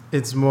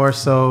it's more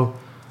so,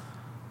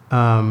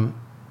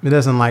 it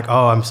doesn't like,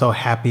 oh, I'm so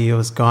happy it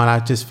was gone. I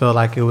just felt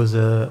like it was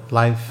a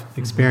life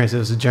experience. It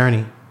was a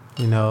journey.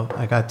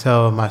 Like I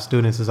tell my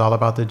students, it's all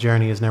about the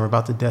journey. It's never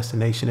about the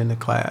destination in the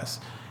class.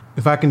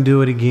 If I can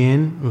do it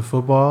again with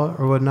football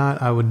or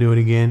whatnot, I would do it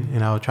again,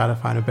 and I would try to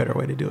find a better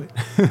way to do it.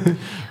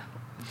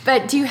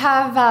 But do you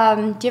have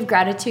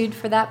gratitude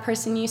for that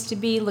person you used to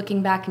be,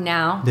 looking back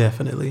now?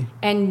 Definitely.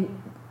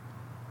 And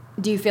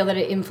do you feel that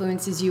it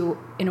influences you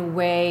in a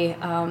way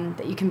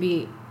that you can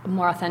be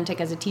more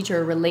authentic as a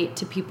teacher, relate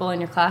to people in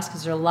your class?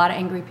 Because there are a lot of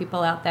angry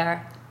people out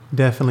there.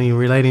 Definitely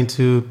relating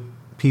to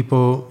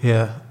people,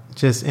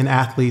 just in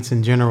athletes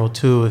in general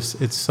too.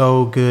 It's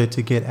so good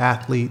to get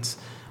athletes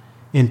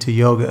into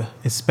yoga,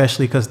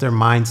 especially because their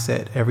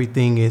mindset,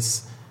 everything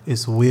is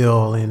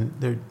will, and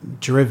they're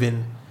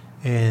driven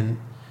and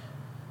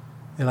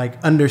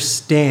like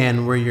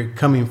understand where you're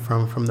coming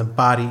from the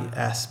body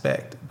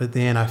aspect. But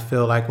then I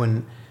feel like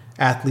when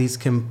athletes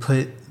can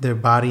put their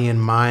body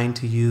and mind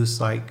to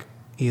use, like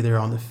either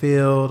on the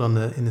field,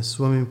 in the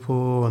swimming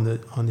pool,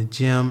 on the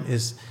gym,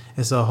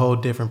 it's a whole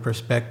different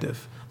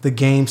perspective. The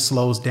game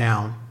slows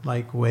down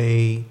like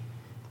way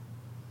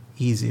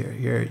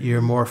easier.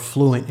 You're more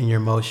fluent in your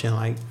motion.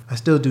 Like I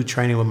still do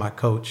training with my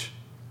coach.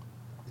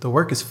 The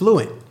work is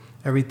fluent.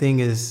 Everything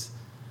is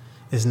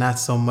not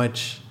so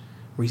much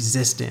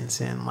resistance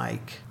and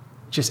like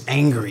just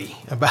angry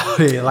about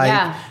it.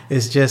 Like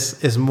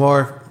it's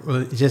more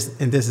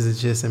just, and this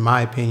is just in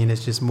my opinion,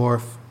 it's just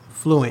more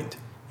fluent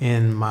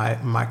in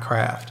my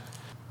craft.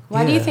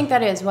 Why do you think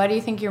that is? Why do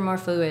you think you're more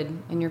fluid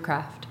in your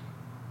craft?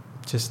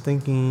 Just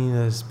thinking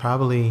is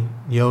probably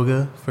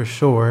yoga for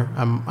sure.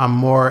 I'm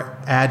more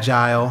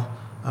agile.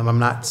 I'm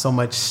not so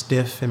much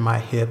stiff in my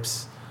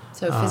hips.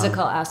 So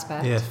physical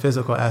aspect. Yeah,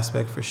 physical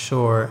aspect for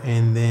sure.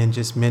 And then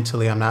just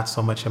mentally, I'm not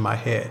so much in my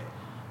head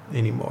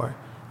anymore.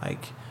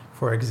 Like,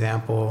 for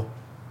example,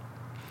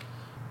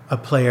 a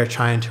player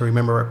trying to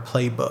remember a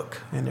playbook,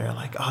 and they're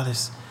like, oh,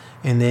 this,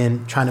 and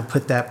then trying to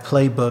put that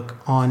playbook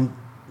on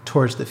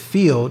towards the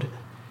field.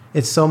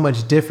 It's so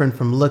much different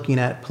from looking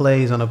at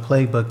plays on a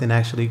playbook than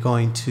actually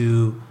going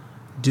to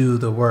do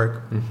the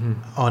work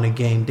on a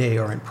game day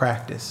or in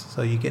practice.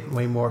 So you get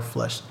way more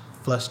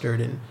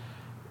flustered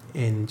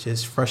and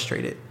just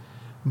frustrated.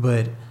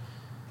 But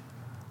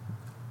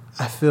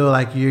I feel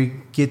like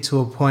you get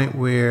to a point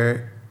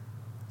where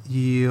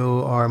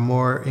you are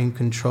more in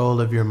control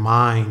of your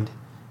mind,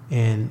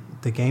 and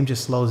the game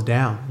just slows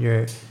down.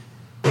 You're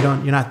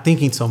not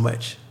thinking so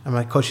much. And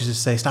my coaches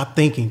just say, stop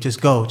thinking, just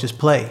go, just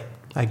play.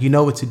 Like, you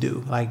know what to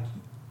do. Like,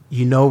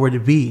 you know where to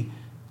be,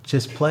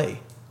 just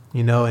play.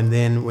 You know, and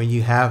then when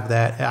you have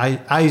that,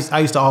 I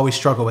used to always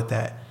struggle with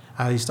that.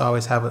 I used to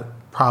always have a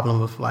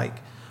problem with like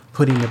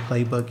putting the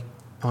playbook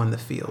on the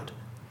field.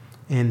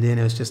 And then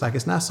it was just like,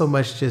 it's not so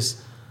much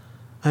just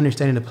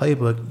understanding the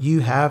playbook.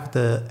 You have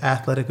the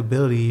athletic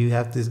ability, you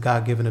have this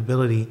God-given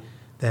ability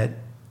that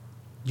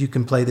you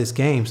can play this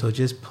game. So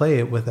just play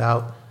it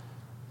without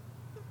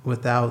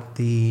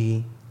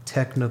the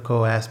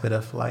technical aspect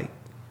of like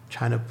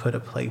trying to put a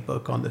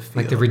playbook on the field.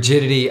 Like the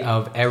rigidity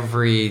of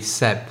every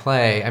set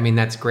play. I mean,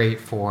 that's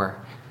great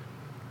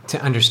to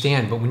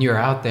understand. But when you're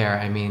out there,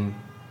 I mean,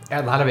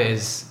 a lot of it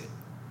is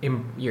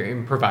you're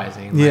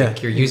improvising.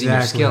 Like you're using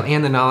your skill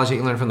and the knowledge that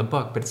you learned from the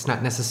book, but it's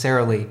not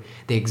necessarily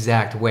the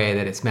exact way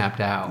that it's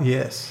mapped out.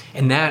 Yes.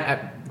 And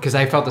that, because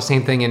I felt the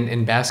same thing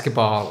in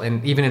basketball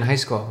and even in high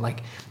school.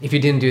 Like, if you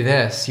didn't do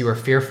this, you were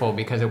fearful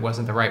because it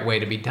wasn't the right way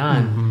to be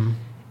done. Mm-hmm.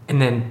 And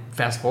then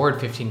fast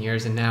forward 15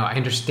 years, and now I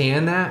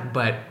understand that,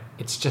 but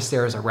it's just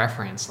there as a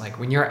reference. Like,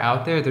 when you're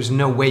out there, there's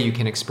no way you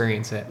can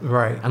experience it.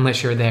 Right.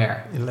 Unless you're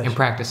there and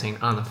practicing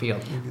on the field.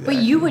 Exactly. But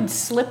you would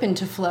slip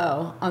into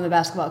flow on the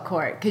basketball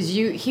court, because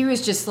he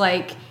was just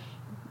like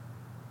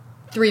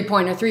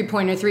three-pointer,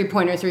 three-pointer,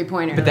 three-pointer,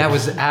 three-pointer. But that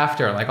was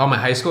after, like, all my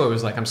high school, it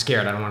was like, I'm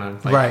scared. I don't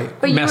want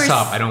to mess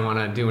up. I don't want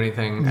to do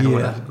anything. I don't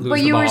want to lose the ball.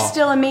 But you were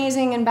still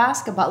amazing in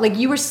basketball. Like,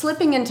 you were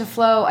slipping into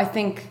flow, I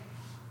think,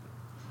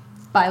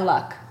 by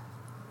luck.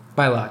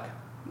 By luck.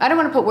 I don't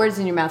want to put words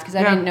in your mouth because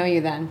I didn't know you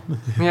then.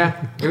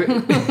 Yeah.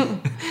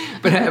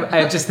 But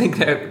I just think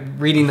that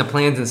reading the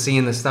plans and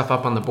seeing the stuff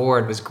up on the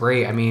board was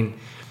great. I mean,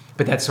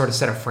 but that sort of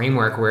set a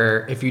framework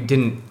where if you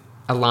didn't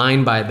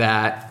align by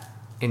that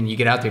and you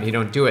get out there and you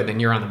don't do it,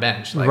 then you're on the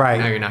bench. Like,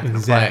 now you're not going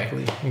to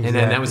play. And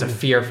then that was a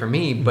fear for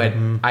me. But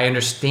I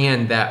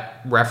understand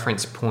that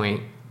reference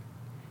point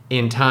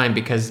in time,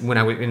 because when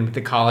I went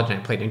into college and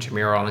I played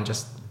intramural, and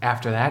just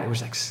after that, it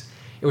was like,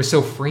 it was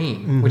so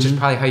freeing, which is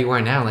probably how you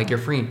are now. Like, you're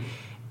freeing.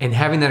 And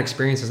having that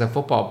experience as a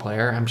football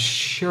player, I'm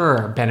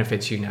sure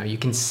benefits you now. You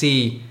can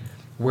see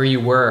where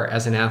you were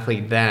as an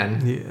athlete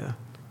then. Yeah.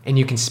 And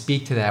you can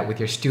speak to that with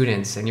your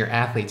students and your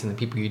athletes and the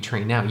people you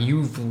train now.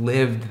 You've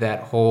lived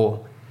that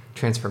whole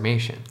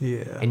transformation.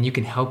 Yeah. And you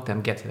can help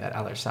them get to that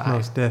other side.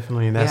 Most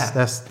definitely. And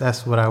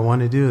that's what I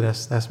want to do.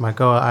 That's my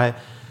goal.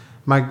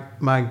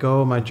 My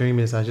goal, my dream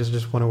is I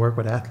just want to work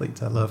with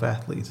athletes. I love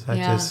athletes.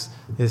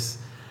 It's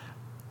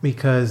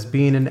because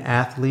being an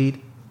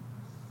athlete,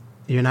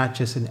 you're not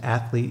just an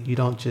athlete.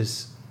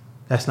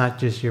 That's not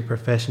just your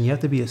profession. You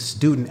have to be a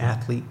student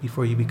athlete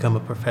before you become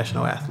a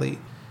professional athlete.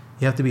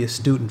 You have to be a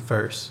student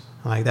first.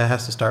 Like, that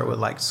has to start with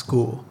like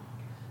school.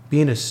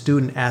 Being a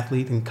student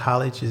athlete in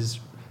college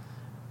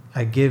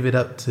I give it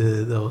up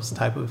to those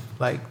type of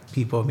like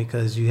people,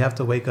 because you have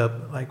to wake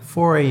up like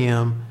 4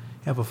 a.m.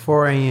 You have a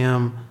 4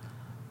 a.m.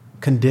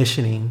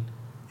 conditioning,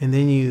 and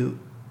then you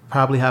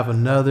probably have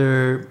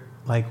another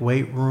like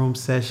weight room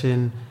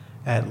session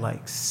at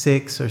like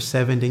 6 or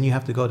 7, then you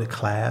have to go to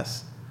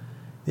class,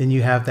 then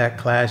you have that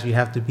class. You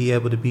have to be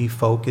able to be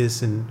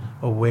focused and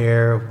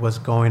aware of what's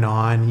going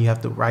on. You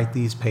have to write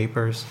these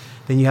papers.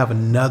 Then you have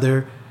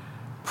another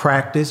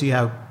practice. You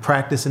have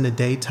practice in the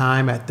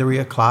daytime at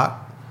 3:00.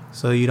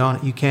 So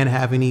you can't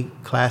have any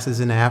classes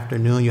in the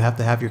afternoon. You have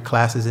to have your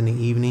classes in the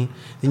evening.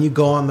 Then you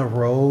go on the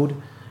road,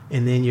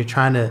 and then you're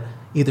trying to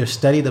either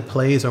study the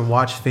plays or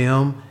watch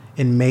film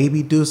and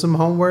maybe do some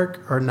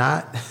homework or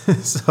not.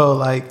 So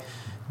like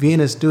being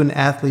a student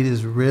athlete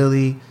is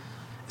really,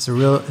 it's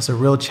a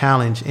real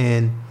challenge.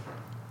 And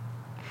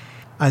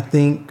I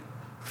think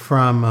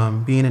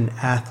from being an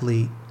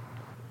athlete,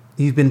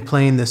 you've been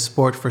playing this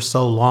sport for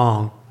so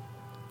long.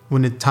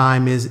 When the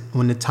time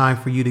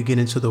for you to get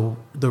into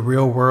the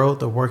real world,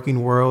 the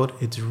working world,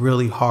 it's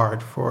really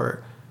hard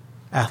for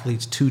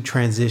athletes to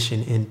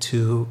transition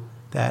into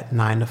that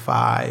 9 to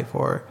 5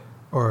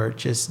 or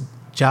just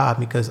job,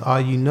 because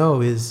all you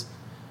know is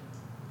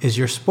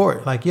your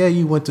sport. Like, yeah,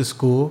 you went to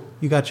school,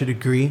 you got your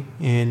degree,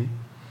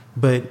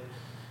 but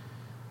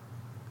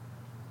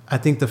I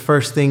think the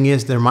first thing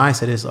is their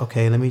mindset is,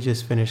 okay, let me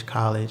just finish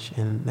college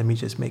and let me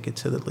just make it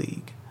to the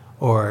league,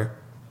 or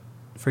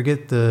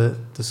forget the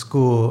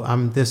school,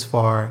 I'm this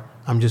far,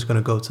 I'm just going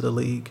to go to the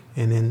league.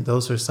 And then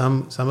those are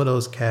some of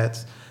those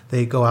cats,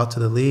 they go out to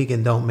the league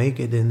and don't make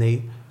it, and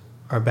they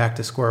are back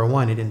to square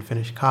one. They didn't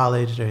finish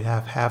college, they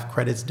have half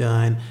credits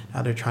done,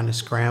 now they're trying to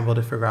scramble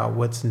to figure out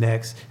what's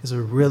next. It's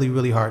a really,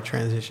 really hard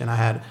transition. I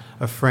had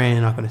a friend,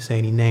 I'm not going to say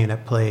any name,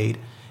 that played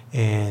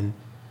and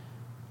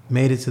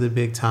made it to the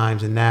big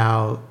times, and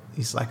now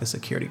he's like a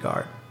security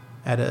guard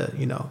at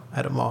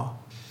a mall.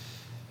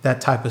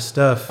 That type of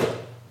stuff,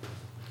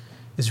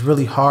 it's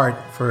really hard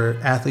for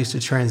athletes to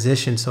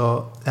transition.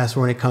 So that's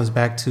when it comes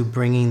back to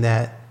bringing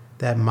that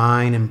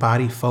mind and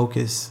body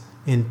focus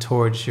in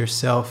towards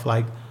yourself,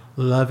 like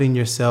loving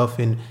yourself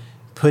and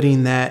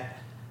putting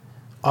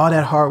all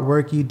that hard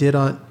work you did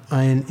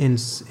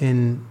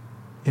in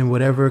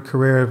whatever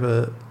career of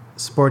a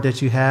sport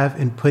that you have,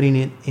 and putting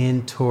it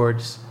in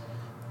towards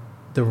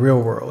the real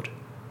world.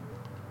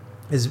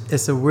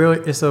 It's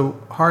a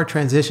hard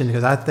transition,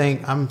 because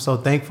I'm so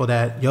thankful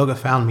that yoga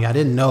found me. I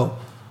didn't know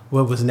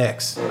what was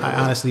next. I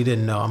honestly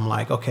didn't know. I'm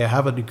like, okay, I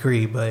have a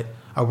degree, but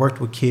I worked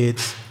with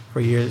kids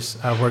for years.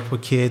 I worked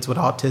with kids with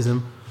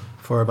autism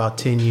for about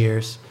 10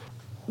 years.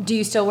 Do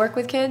you still work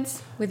with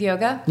kids with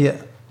yoga?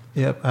 Yeah.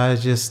 Yep.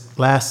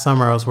 Last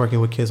summer I was working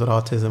with kids with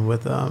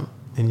autism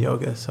in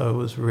yoga. So it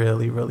was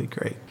really, really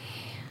great.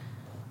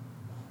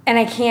 And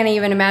I can't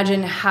even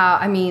imagine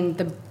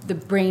the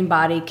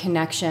brain-body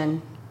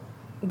connection.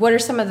 What are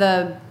some of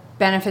the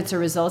benefits or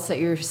results that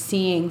you're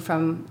seeing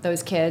from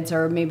those kids,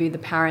 or maybe the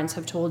parents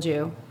have told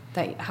you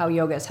that how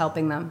yoga is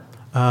helping them?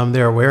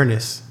 Their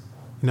awareness.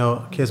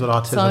 Kids with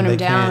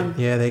autism,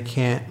 they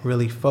can't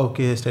really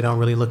focus. They don't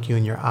really look you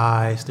in your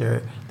eyes.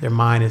 Their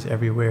mind is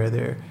everywhere.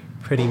 They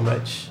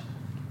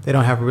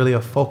don't have really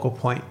a focal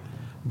point.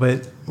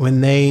 But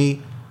when they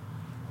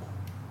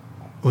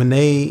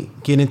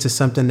get into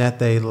something that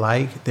they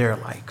like, they're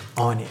like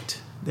on it.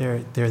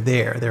 They're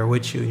there. They're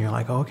with you, and you're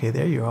like, oh, okay,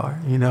 there you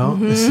are.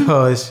 Mm-hmm.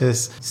 So it's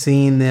just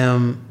seeing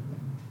them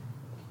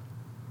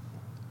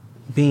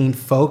being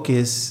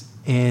focused.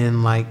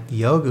 And like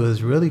yoga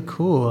is really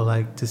cool,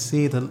 like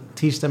to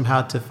teach them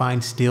how to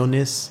find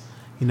stillness,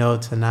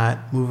 to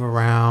not move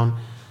around.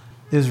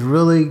 It's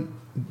really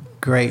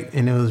great,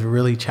 and it was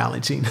really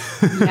challenging.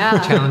 Yeah,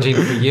 challenging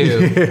for you.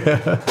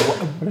 Yeah,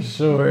 for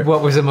sure.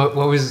 What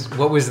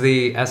was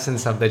the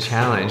essence of the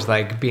challenge?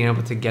 Like being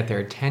able to get their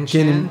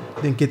attention,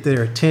 get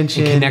their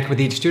attention, and connect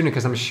with each student,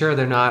 because I'm sure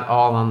they're not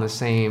all on the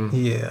same.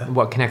 Yeah.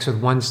 What connects with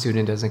one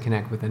student doesn't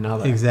connect with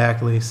another.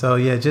 Exactly. So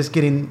yeah, just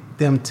getting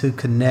them to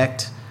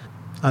connect,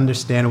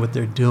 understand what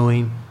they're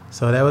doing.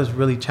 So that was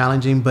really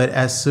challenging. But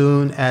as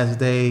soon as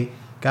they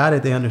got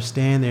it, they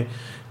understand, they're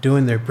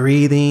doing their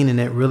breathing, and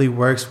it really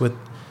works with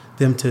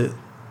them to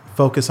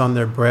focus on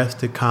their breath,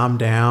 to calm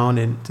down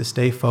and to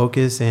stay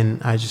focused.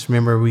 And I just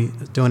remember we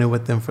doing it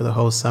with them for the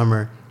whole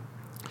summer.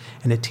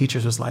 And the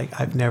teachers was like,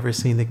 I've never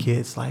seen the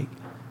kids like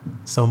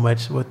so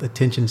much with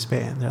attention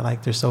span.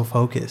 They're so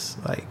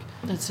focused. Like,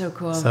 that's so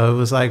cool. So it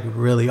was like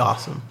really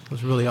awesome. It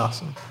was really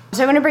awesome.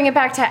 So I want to bring it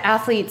back to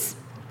athletes.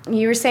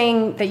 You were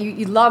saying that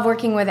you love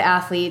working with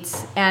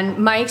athletes, and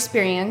my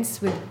experience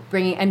with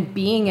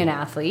being an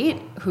athlete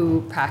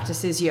who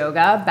practices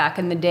yoga back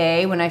in the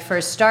day when I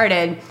first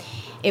started,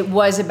 it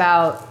was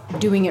about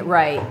doing it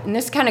right. And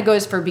this kind of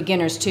goes for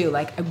beginners too.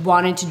 Like, I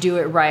wanted to do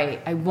it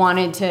right. I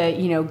wanted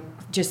to,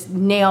 just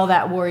nail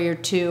that warrior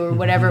two or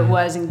whatever it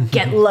was and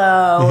get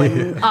low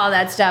and all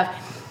that stuff.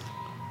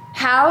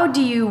 How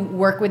do you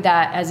work with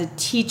that as a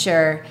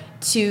teacher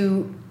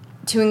to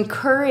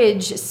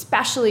encourage,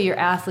 especially your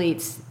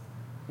athletes,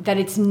 that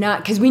it's not,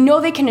 because we know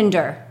they can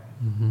endure.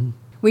 Mm-hmm.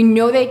 We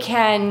know they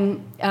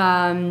can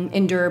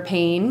endure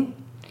pain,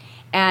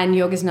 and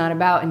yoga's not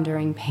about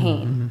enduring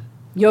pain. Mm-hmm.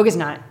 Yoga's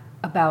not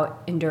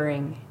about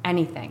enduring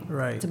anything.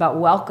 Right. It's about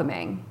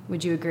welcoming.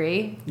 Would you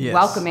agree? Yes.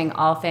 Welcoming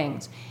all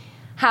things.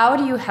 How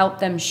do you help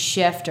them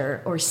shift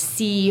or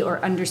see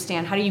or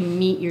understand? How do you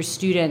meet your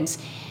students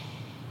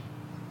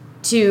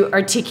to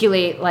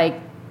articulate, like,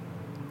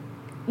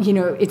 you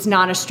know, it's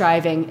not a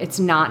striving, it's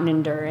not an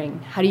enduring?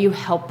 How do you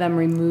help them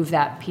remove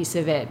that piece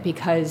of it?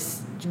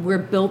 Because we're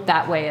built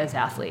that way as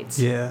athletes.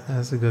 Yeah,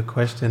 that's a good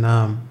question.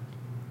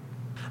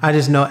 I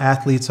just know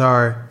athletes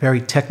are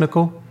very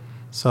technical,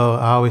 so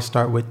I always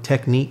start with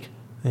technique.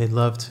 They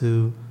love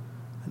to,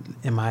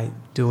 am I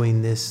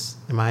doing this?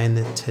 Am I in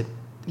the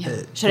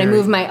Should I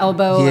move my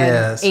elbow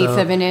an eighth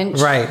of an inch?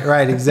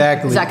 Right,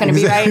 exactly. Is that going to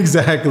be right?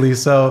 Exactly.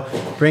 So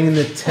bringing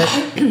the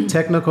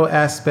technical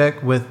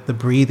aspect with the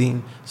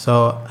breathing.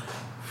 So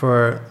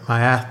for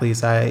my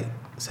athletes, I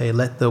say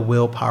let the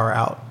willpower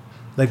out.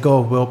 Let go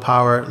of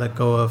willpower. Let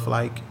go of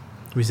like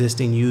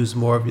resisting. Use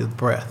more of your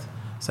breath.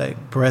 It's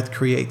like breath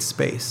creates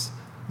space.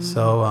 Mm-hmm.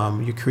 So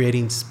you're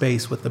creating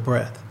space with the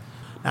breath.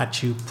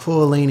 Not you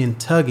pulling and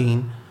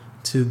tugging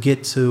to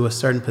get to a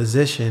certain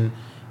position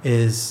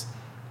is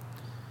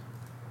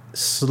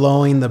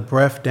slowing the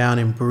breath down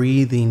and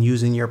breathing,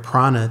 using your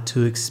prana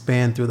to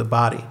expand through the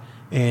body.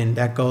 And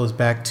that goes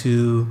back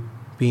to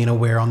being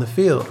aware on the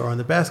field or on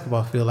the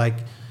basketball field. Like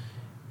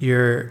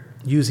you're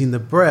using the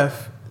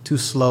breath to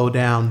slow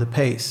down the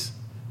pace.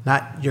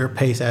 Not your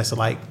pace as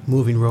like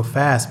moving real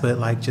fast, but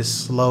like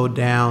just slow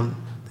down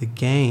the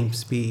game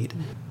speed.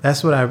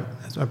 That's what I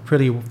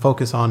pretty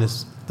focus on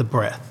is the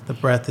breath. The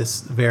breath is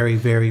very,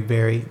 very,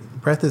 very,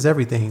 breath is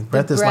everything.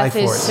 Breath is life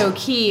force. The breath is so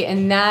key,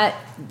 and that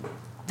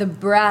the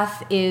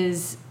breath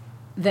is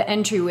the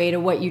entryway to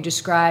what you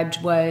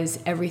described was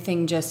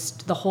everything,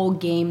 just the whole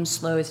game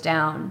slows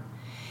down.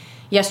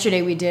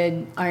 Yesterday we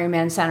did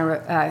Ironman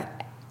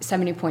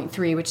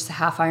 70.3, which is a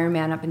half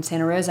Ironman up in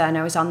Santa Rosa, and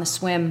I was on the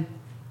swim.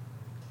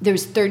 There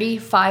was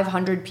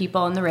 3,500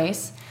 people in the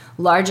race,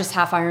 largest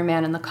half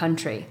Ironman in the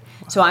country.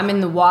 Wow. So I'm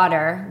in the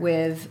water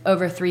with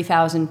over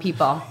 3,000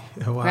 people,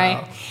 wow.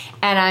 Right?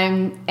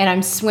 And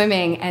I'm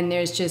swimming, and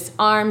there's just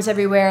arms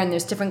everywhere, and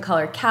there's different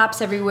colored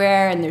caps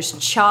everywhere, and there's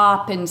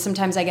chop, and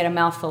sometimes I get a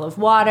mouthful of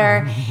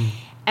water.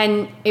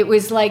 And it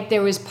was like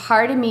there was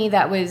part of me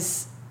that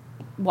was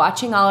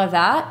watching all of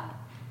that,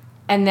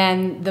 and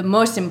then the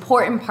most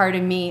important part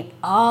of me,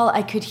 all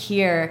I could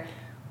hear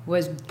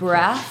was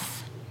breath.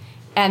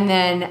 And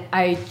then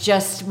I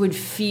just would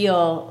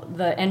feel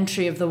the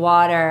entry of the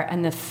water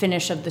and the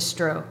finish of the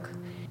stroke.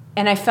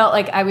 And I felt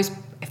like I was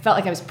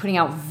putting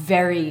out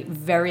very,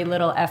 very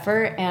little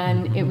effort,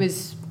 and it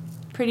was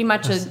pretty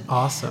much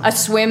awesome. A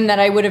swim that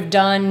I would have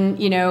done,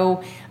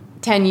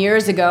 10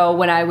 years ago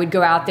when I would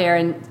go out there,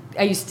 and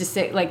I used to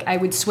say, like, I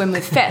would swim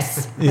with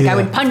fists. Like, I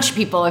would punch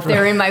people if they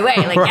were in my way,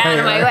 like, get out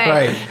of my way.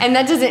 Right. And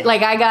that doesn't,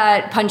 like, I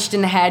got punched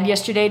in the head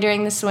yesterday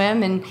during the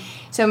swim, and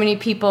so many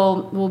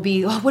people will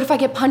be, oh, what if I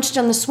get punched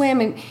on the swim?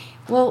 And,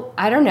 well,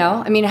 I don't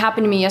know. I mean, it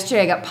happened to me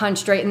yesterday. I got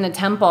punched right in the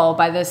temple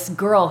by this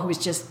girl who was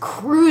just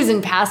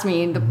cruising past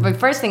me. And my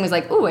first thing was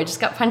like, oh, I just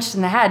got punched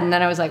in the head. And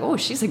then I was like, oh,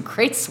 she's a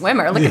great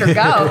swimmer. Look at her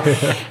go.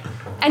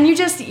 And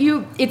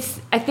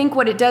I think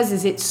what it does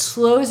is it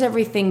slows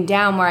everything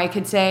down, where I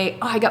could say,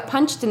 oh, I got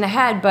punched in the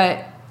head,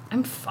 but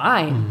I'm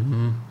fine.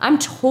 Mm-hmm. I'm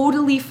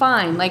totally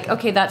fine. Like,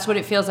 okay, that's what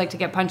it feels like to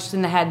get punched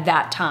in the head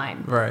that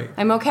time. Right.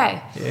 I'm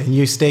okay. And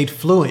you stayed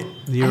fluent.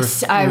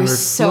 I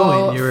was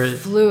so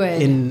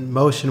fluid. In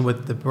motion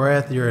with the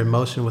breath. You're in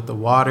motion with the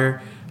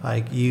water.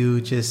 Like you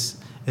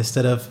just,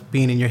 instead of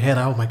being in your head,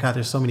 oh my God,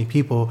 there's so many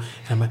people.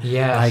 And like,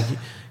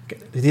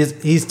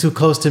 he's too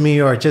close to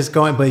me, or just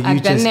going, but you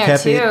just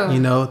kept it.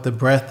 The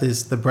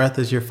breath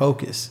is your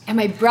focus. And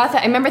my breath,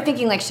 I remember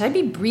thinking, like, should I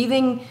be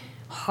breathing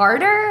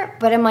harder?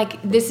 But I'm like,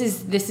 this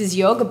is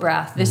yoga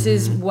breath. This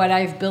is what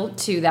I've built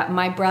to, that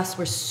my breaths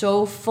were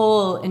so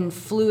full and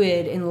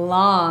fluid and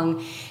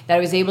long that I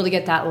was able to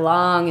get that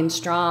long and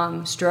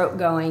strong stroke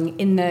going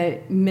in the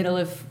middle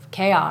of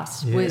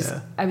chaos.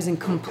 I was in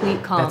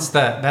complete calm.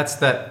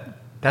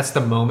 That's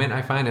the moment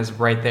I find is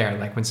right there.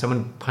 Like when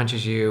someone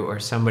punches you or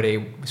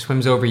somebody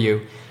swims over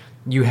you,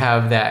 you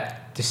have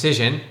that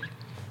decision.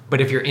 But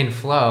if you're in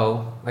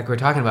flow, like we're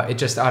talking about, it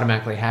just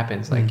automatically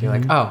happens. Like you're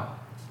like, oh,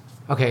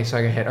 okay, so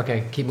I got hit.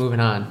 Okay, keep moving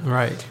on.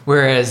 Right.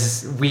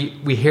 Whereas we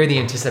hear the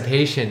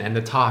anticipation and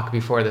the talk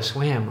before the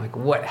swim, like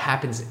what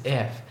happens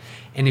if?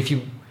 And if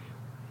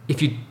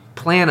you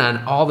plan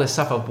on all this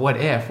stuff of what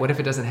if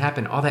it doesn't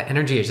happen? All that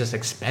energy is just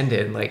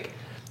expended, like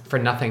for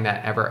nothing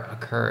that ever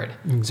occurred.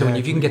 Exactly. So when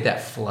you can get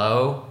that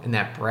flow and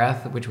that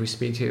breath, which we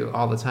speak to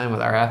all the time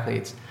with our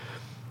athletes,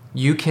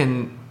 you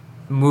can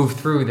move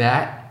through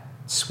that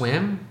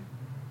swim,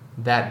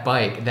 that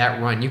bike,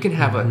 that run. You can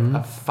have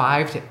a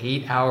 5 to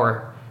 8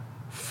 hour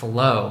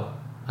flow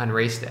on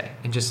race day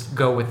and just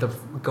go with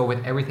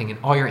everything, and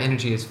all your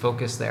energy is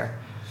focused there.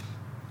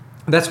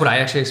 That's what I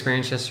actually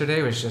experienced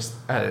yesterday. Was just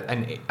a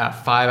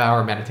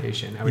 5-hour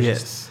meditation. I was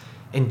just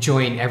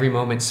enjoying every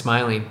moment,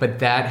 smiling, but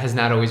that has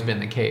not always been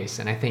the case.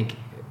 And I think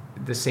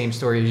the same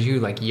story as you,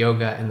 like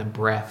yoga and the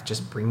breath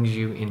just brings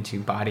you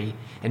into body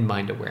and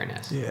mind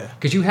awareness. Yeah.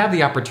 Because you have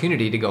the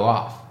opportunity to go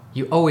off.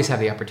 You always have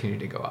the opportunity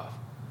to go off.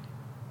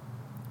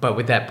 But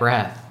with that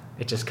breath,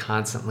 it just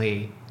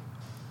constantly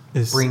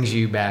brings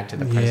you back to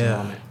the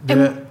present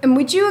moment. And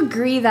would you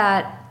agree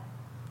that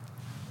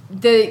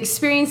the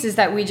experiences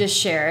that we just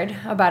shared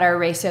about our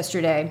race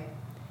yesterday,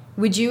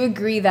 would you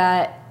agree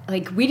that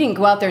like we didn't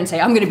go out there and say,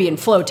 I'm going to be in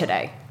flow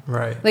today?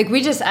 Right. Like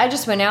I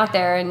just went out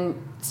there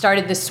and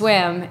started the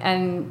swim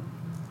and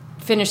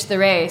finished the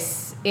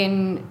race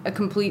in a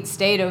complete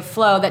state of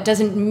flow. That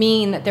doesn't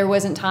mean that there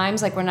wasn't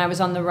times like when I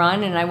was on the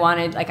run and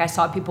I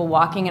saw people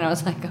walking and I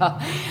was like, oh,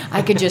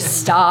 I could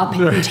just stop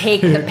and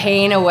take the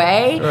pain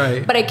away.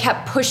 Right. But I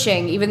kept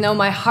pushing, even though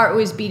my heart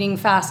was beating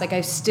fast. Like I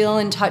was still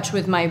in touch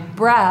with my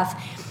breath.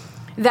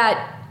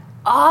 That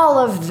all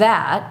of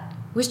that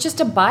was just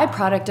a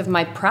byproduct of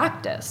my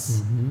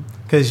practice.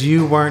 Because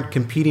you weren't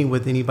competing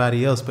with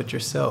anybody else but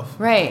yourself.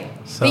 Right.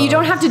 So, but you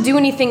don't have to do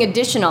anything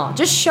additional.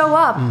 Just show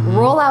up,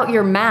 roll out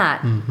your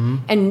mat,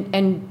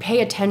 and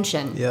pay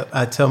attention. Yep.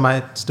 I tell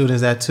my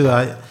students that too.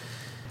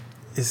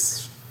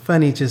 It's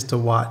funny just to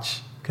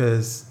watch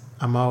because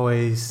I'm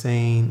always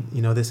saying,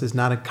 this is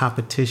not a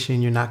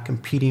competition. You're not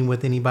competing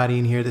with anybody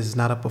in here. This is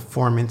not a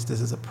performance.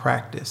 This is a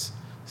practice.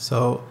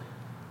 So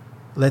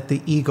let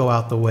the ego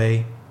out the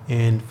way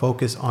and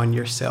focus on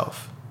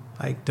yourself.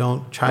 Like,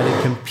 don't try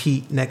to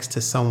compete next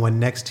to someone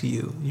next to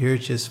you. You're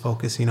just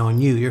focusing on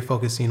you. You're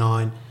focusing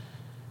on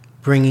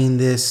bringing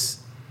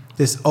this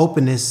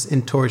openness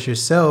in towards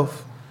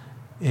yourself.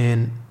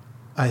 And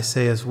I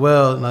say as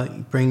well,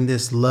 like, bring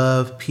this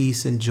love,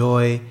 peace, and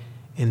joy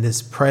and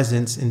this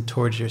presence in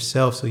towards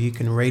yourself so you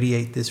can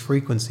radiate this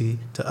frequency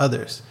to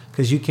others.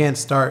 Because you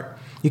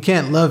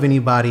can't love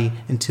anybody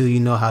until you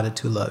know how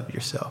to love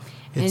yourself.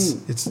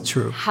 It's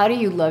true. How do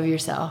you love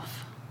yourself?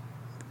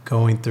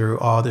 Going through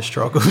all the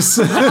struggles.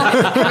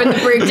 Having the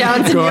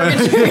breakdowns in your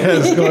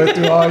journey. Going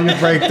through all your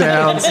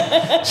breakdowns,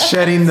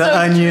 shedding the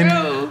onion.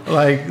 True.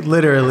 Like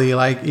literally,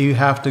 like you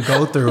have to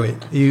go through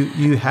it.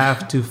 You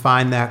have to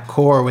find that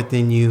core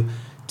within you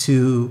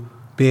to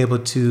be able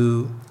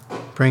to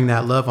bring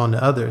that love on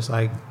to others.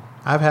 Like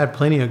I've had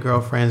plenty of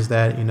girlfriends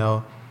that,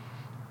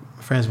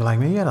 friends were like,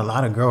 man, you had a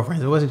lot of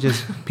girlfriends. It wasn't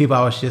just people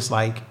I was just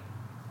like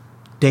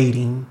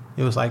dating.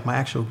 It was like my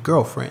actual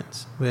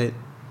girlfriends. But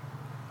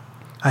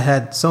I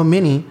had so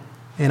many,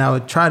 and I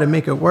would try to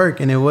make it work,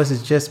 and it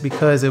wasn't just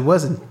because it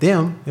wasn't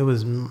them, it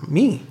was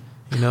me.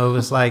 It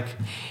was like,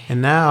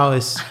 and now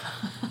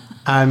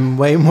I'm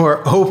way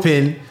more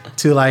open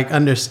to like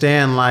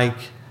understand like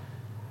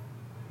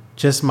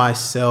just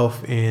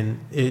myself, and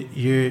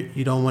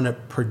you don't want to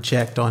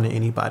project onto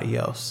anybody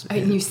else.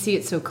 And you see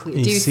it so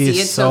clearly. Do you see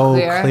it so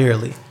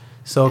clearly?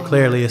 So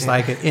clearly, it's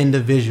like an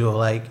individual.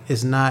 Like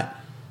it's not.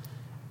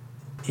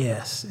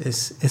 Yes,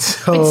 it's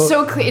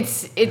so clear.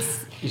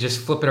 It's. You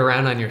just flip it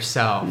around on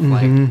yourself,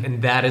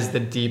 and that is the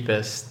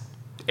deepest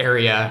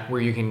area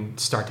where you can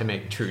start to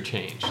make true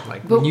change.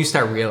 Like when you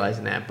start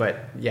realizing that, but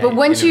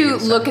once you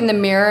look in the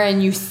mirror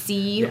and you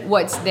see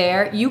what's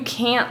there, you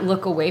can't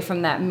look away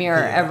from that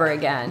mirror ever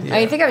again. Yeah.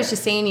 I think I was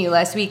just saying to you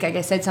last week, like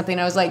I said something,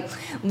 I was like,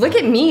 look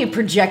at me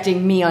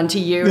projecting me onto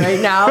you right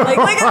now. Like,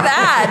 look at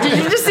that.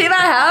 Did you just see that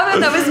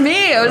happen? That was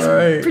me. I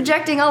was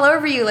projecting all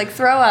over you like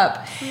throw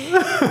up.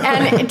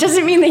 And it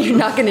doesn't mean that you're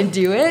not going to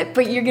do it,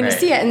 but you're going to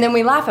see it. And then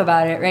we laugh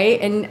about it, right?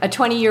 And a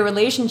 20-year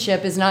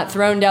relationship is not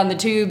thrown down the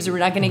tubes, or we're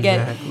not going to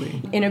get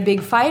in a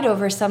big fight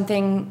over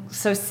something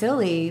so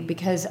silly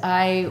because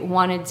I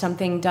wanted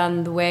something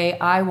done the way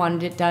I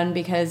wanted it done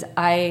because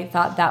I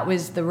thought that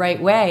was the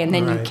right way. And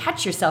then you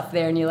catch yourself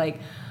there and you're like,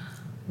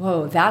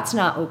 whoa, that's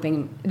not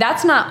open.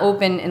 That's not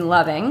open and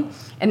loving.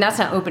 And that's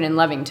not open and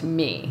loving to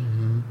me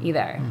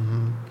either.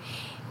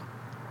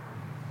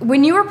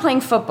 When you were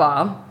playing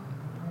football,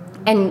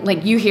 and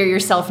like you hear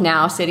yourself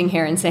now sitting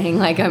here and saying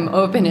like I'm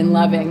open and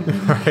loving.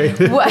 Right.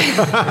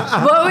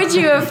 What would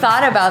you have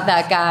thought about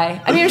that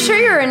guy? I mean, I'm sure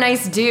you're a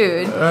nice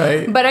dude,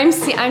 but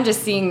I'm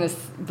just seeing this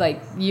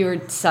like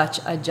you're such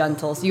a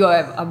gentle. You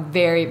have a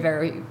very,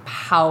 very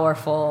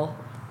powerful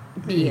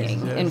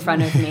being in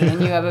front of me,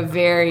 and you have a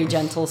very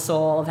gentle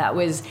soul that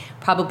was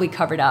probably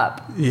covered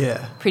up.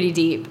 Yeah. Pretty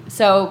deep.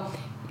 So,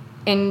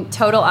 in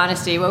total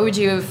honesty, what would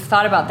you have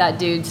thought about that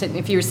dude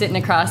if you were sitting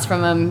across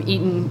from him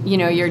eating,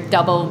 your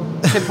double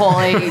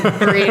Chipotle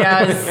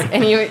burritos,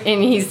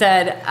 and he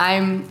said,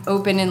 "I'm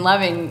open and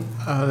loving"?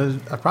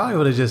 I probably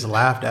would have just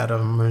laughed at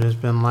him and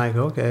just been like,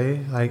 "Okay,"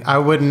 like I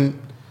wouldn't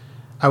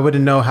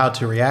know how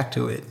to react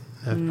to it.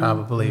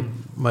 Probably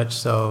much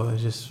so.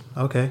 It's just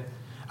okay.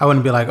 I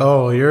wouldn't be like,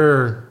 "Oh,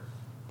 you're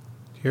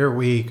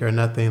weak" or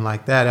nothing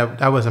like that.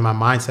 That wasn't my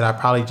mindset. I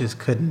probably just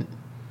couldn't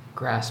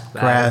grasp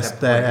that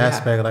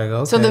aspect. Like,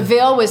 okay. So the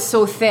veil was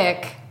so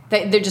thick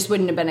that there just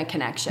wouldn't have been a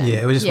connection.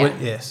 Yeah, it was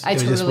just I it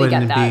totally just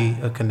wouldn't get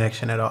that. be a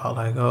connection at all.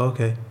 Like, oh,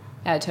 okay.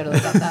 I totally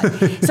get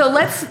that. So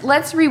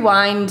let's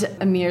rewind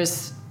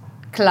Amir's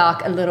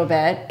clock a little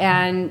bit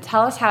and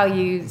tell us how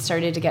you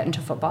started to get into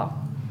football.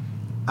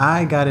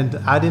 I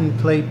didn't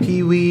play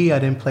Pee Wee. I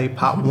didn't play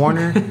Pop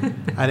Warner.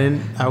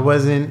 I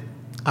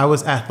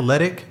was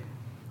athletic,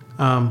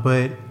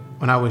 but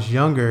when I was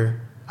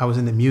younger, I was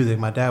into music.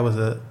 My dad was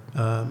a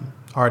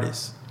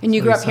artist. And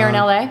you grew up here in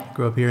LA?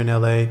 Grew up here in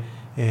LA,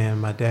 and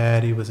my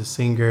dad, he was a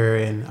singer,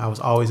 and I was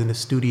always in the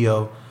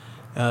studio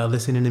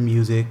listening to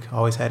music.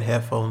 Always had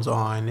headphones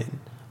on and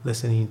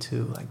listening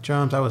to like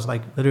drums. I was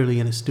like literally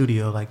in the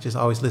studio, like just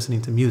always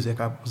listening to music.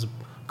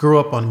 Grew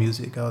up on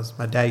music.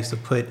 My dad used to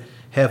put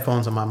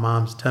headphones on my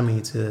mom's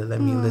tummy to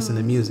let me listen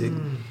to music.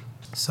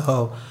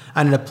 So I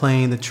ended up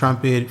playing the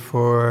trumpet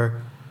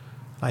for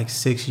like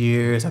 6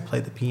 years. I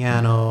played the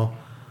piano.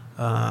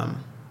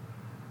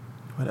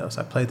 What else?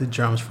 I played the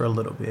drums for a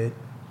little bit,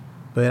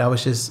 but I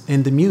was just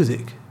in the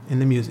music.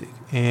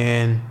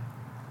 And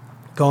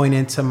going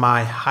into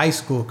my high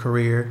school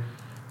career,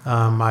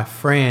 my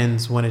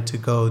friends wanted to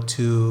go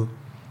to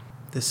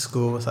this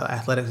school. It was an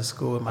athletics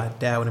school, and my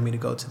dad wanted me to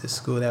go to this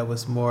school that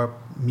was more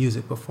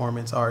music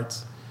performance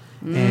arts.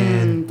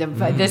 And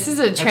this is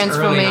a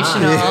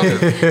transformational.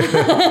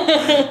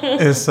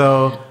 And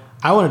so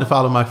I wanted to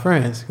follow my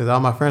friends because all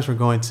my friends were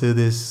going to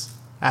this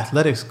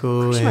athletic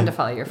school. You wanted to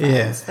follow your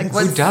friends. Yeah. Like,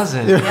 who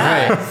doesn't?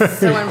 Yeah, it's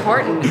so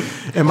important.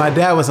 And my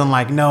dad wasn't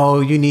like,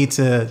 no, you need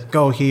to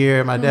go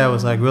here. My dad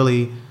was like,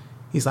 really,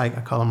 he's like,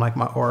 I call him like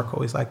my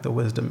oracle. He's like the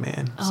wisdom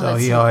man. Oh, so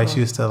he always cool.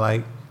 used to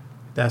like,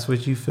 that's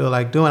what you feel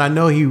like doing. I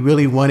know he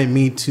really wanted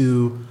me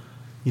to,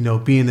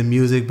 be in the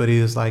music, but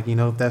he was like,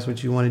 if that's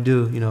what you want to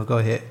do, go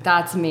ahead.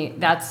 That's me.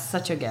 That's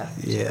such a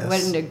gift. Yes.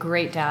 What a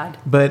great dad.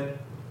 But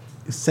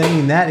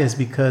saying that is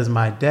because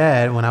my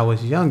dad, when I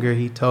was younger,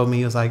 he told me,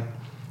 he was like,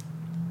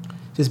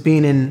 just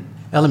being in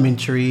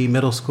elementary,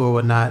 middle school,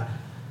 whatnot,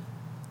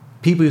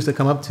 people used to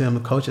come up to him, the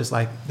coaches,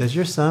 like, does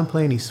your son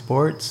play any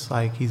sports?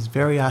 Like, he's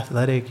very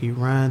athletic. He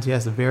runs. He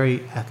has a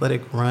very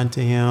athletic run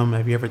to him.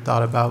 Have you ever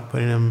thought about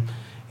putting him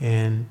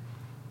in?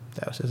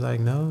 That was just like,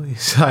 no.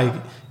 He's like,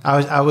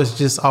 I was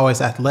just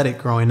always athletic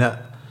growing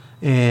up.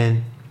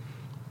 And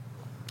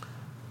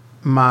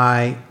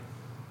my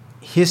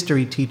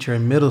history teacher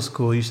in middle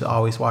school used to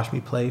always watch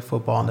me play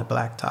football on the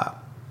blacktop.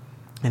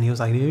 And he was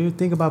like, do you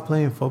think about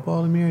playing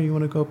football, Amir? You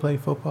want to go play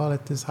football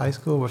at this high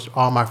school, which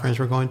all my friends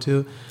were going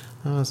to?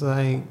 I was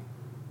like,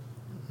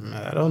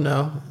 I don't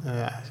know.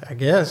 I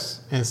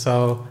guess. And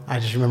so I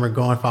just remember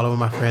going, following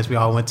my friends. We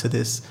all went to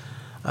this,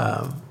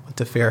 went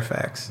to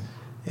Fairfax,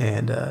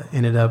 and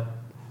ended up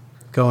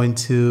going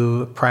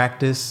to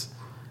practice.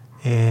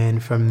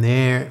 And from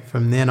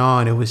then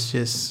on, it was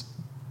just,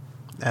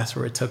 that's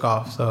where it took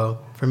off. So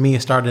for me,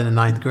 it started in the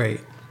 9th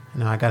grade.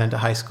 I got into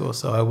high school,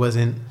 so it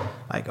wasn't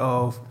like,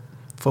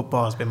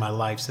 football has been my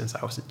life since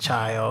I was a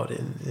child,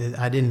 and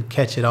I didn't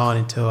catch it on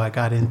until I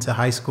got into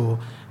high school.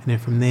 And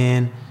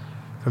then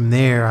from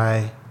there,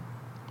 I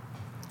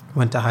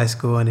went to high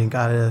school and then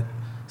got a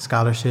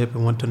scholarship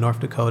and went to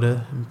North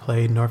Dakota and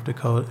played in North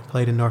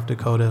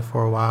Dakota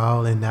for a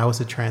while, and that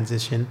was a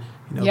transition.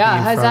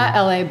 How's that,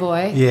 LA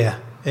boy? Yeah,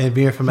 and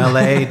being from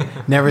LA,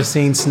 never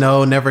seen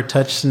snow, never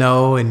touched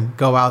snow, and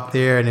go out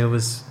there, and it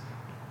was.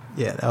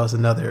 Yeah, that was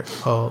another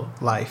whole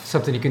life.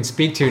 Something you can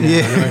speak to now.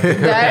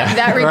 Yeah.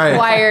 that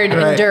required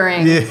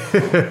enduring.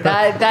 Yeah.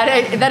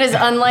 That is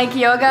unlike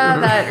yoga.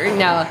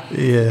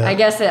 Yeah. I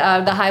guess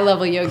the high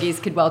level yogis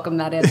could welcome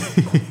that in.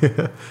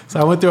 Yeah. So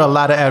I went through a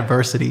lot of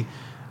adversity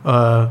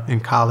in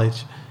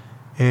college,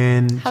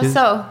 and how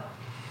so?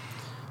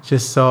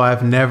 Just so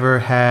I've never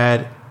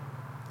had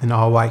an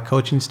all-white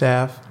coaching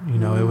staff.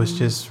 It was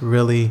just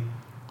really,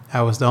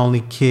 I was the only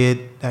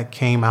kid that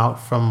came out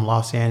from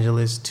Los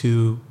Angeles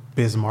to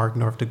Bismarck,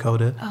 North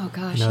Dakota. Oh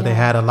gosh. They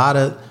had a lot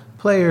of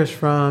players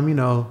from,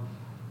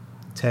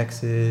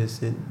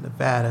 Texas and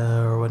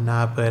Nevada or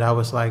whatnot, but I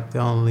was like the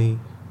only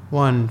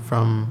one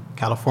from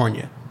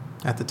California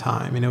at the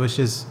time. And it was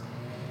just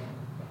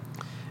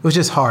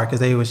hard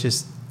because they was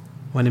just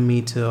wanted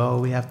me to,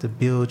 we have to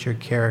build your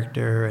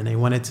character, and they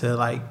wanted to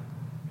like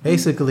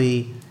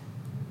basically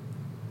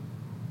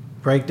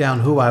break down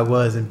who I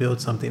was and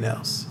build something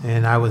else.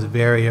 And I was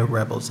very a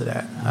rebel to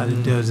that. I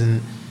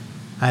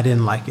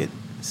didn't like it.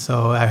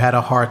 So I had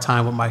a hard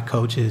time with my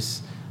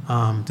coaches.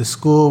 The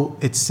school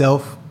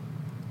itself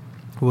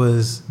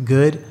was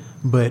good,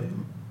 but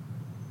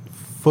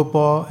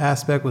football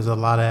aspect was a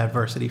lot of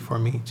adversity for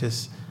me,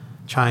 just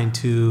trying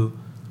to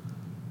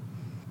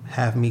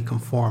have me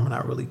conform. I'm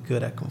not really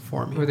good at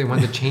conforming. Or they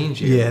wanted to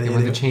change you. Yeah, they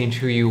wanted to change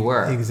who you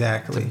were.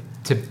 Exactly.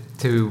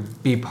 To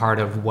be part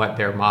of what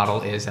their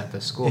model is at the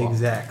school.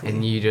 Exactly.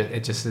 And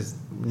it just is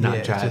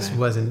not driving. It just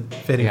wasn't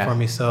fitting for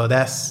me. So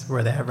that's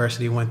where the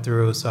adversity went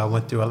through. So I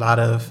went through a lot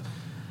of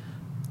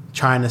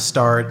trying to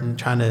start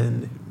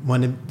and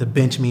wanted to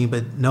bench me,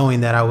 but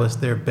knowing that I was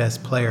their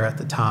best player at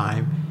the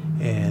time.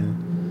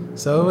 And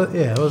so,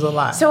 it was a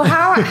lot. So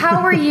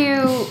how were you,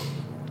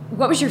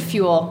 what was your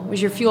fuel?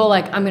 Was your fuel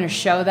like, I'm going to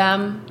show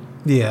them?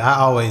 Yeah,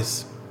 I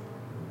always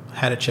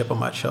had a chip on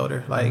my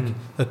shoulder. Like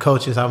the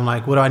coaches, I'm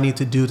like, what do I need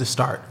to do to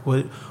start?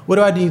 What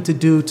do I need to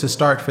do to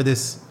start for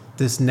this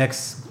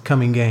next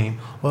coming game?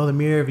 Well,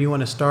 Amir, if you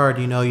want to start,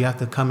 you have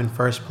to come in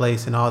first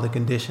place in all the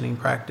conditioning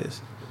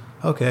practice.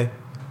 Okay.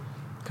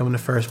 Come in the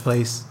first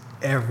place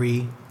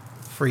every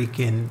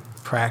freaking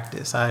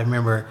practice. I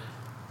remember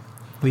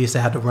we used to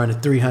have to run the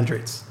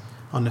 300s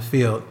on the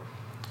field,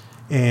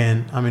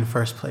 and I'm in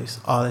first place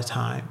all the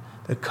time.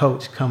 The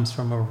coach comes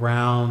from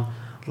around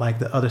like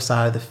the other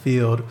side of the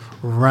field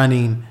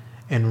running,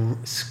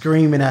 and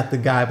screaming at the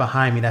guy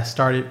behind me that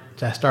started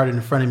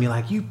in front of me,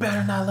 like, you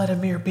better not let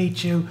Amir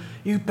beat you.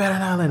 You better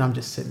not let. And I'm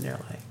just sitting there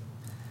like,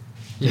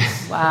 Yeah.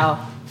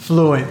 Wow.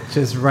 fluent,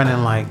 just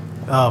running like,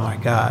 oh my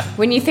God.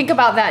 When you think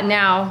about that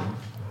now,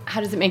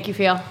 how does it make you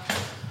feel?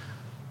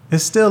 It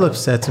still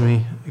upsets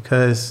me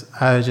because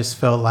I just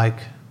felt like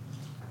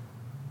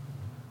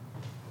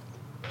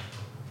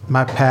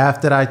my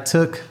path that I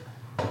took,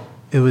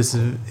 it was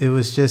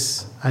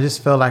just, I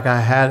just felt like I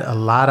had a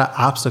lot of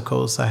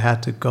obstacles I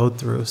had to go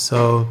through.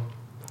 So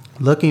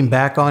looking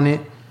back on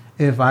it,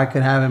 if I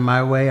could have it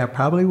my way, I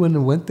probably wouldn't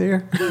have went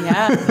there.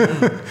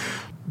 Yeah.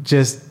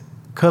 Just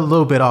cut a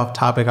little bit off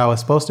topic. I was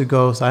supposed to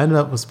go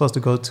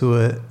to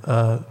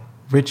a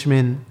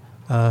Richmond,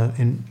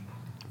 in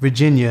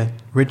Virginia,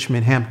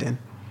 Richmond, Hampton.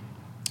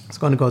 I was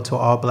going to go to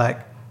an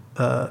all-black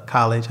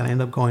college, and I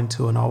ended up going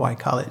to an all-white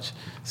college.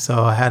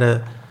 So I had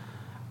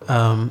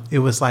it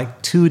was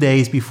like 2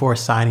 days before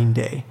signing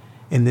day,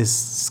 and this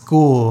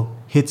school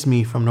hits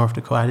me from North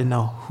Dakota. I didn't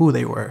know who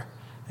they were.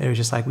 They were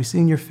just like, we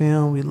seen your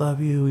film, we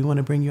love you, we want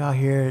to bring you out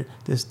here,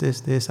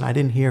 this. And I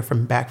didn't hear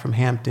back from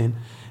Hampton,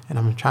 and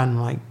I'm trying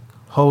to like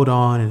hold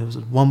on, and it was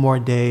one more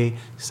day,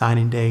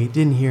 signing day,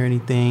 didn't hear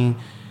anything.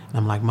 And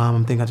I'm like,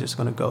 Mom, I think I'm just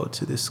going to go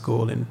to this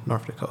school in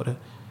North Dakota.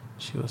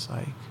 She was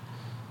like,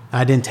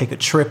 I didn't take a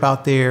trip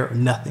out there or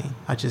nothing.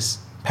 I just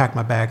packed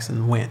my bags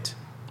and went.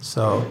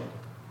 So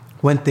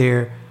went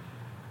there,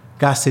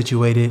 got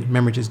situated.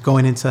 Remember just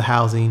going into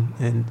housing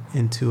and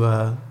into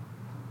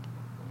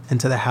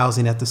the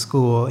housing at the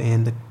school.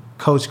 And the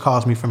coach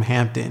calls me from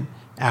Hampton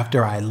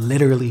after I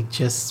literally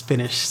just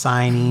finished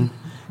signing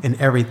and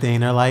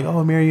everything. They're like,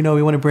 oh, Mary,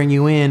 we want to bring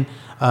you in.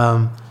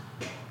 Can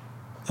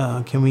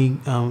we,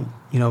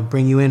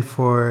 bring you in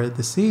for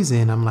the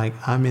season? I'm like,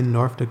 I'm in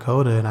North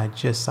Dakota and I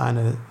just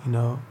signed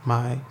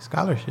my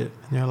scholarship.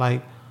 And they're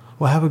like,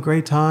 well, have a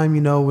great time,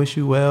 wish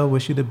you well,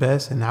 wish you the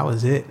best. And that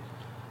was it.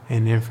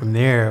 And then from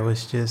there, it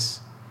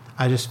was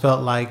I just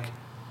felt like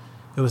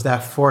it was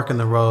that fork in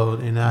the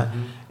road.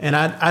 And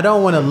I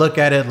don't want to look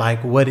at it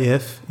like, what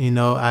if,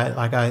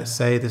 like I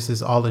say, this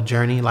is all a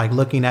journey. Like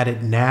looking at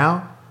it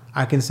now,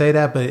 I can say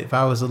that. But if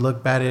I was to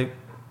look back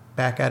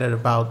at it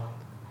about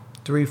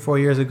 3-4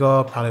 years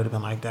ago, I probably would have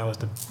been like, that was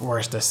the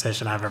worst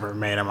decision I've ever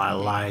made in my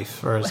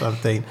life or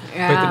something.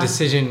 Yeah. But the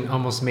decision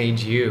almost made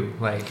you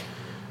like.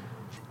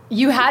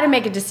 You had to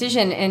make a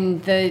decision,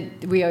 and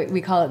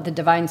we call it the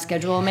divine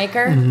schedule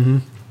maker,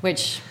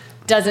 which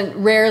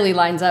rarely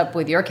lines up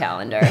with your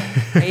calendar,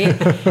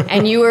 right?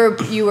 And you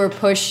were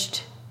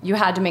pushed. You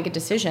had to make a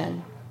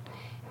decision,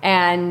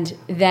 and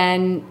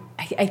then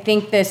I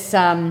think this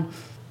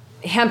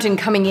Hampton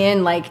coming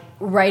in like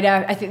right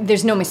out. I think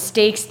there's no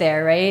mistakes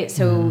there, right?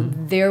 So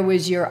there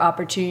was your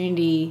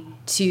opportunity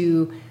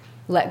to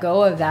let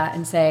go of that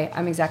and say,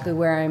 I'm exactly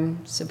where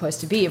I'm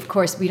supposed to be. Of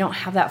course, we don't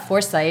have that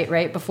foresight,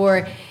 right?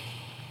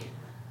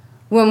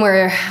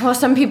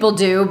 Some people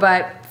do,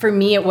 but for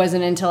me, it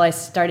wasn't until I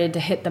started to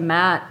hit the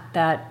mat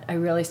that I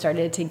really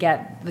started to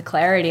get the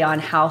clarity on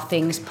how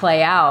things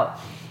play out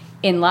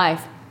in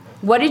life.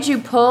 What did you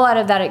pull out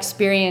of that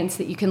experience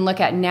that you can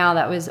look at now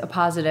that was a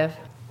positive?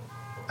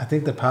 I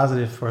think the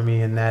positive for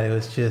me in that it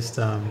was just,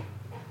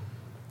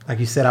 like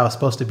you said, I was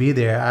supposed to be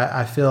there.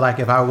 I feel like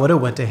if I would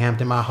have went to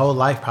Hampton, my whole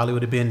life probably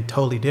would have been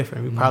totally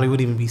different. We probably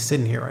wouldn't even be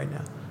sitting here right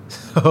now.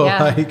 So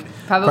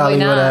probably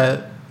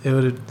not. It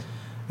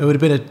would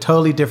have been a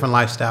totally different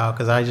lifestyle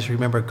because I just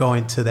remember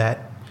going to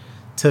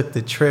took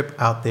the trip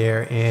out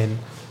there, and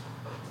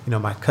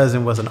my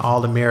cousin was an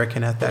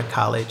All-American at that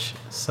college.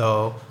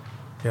 So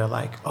they're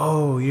like,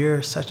 oh,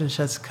 you're such and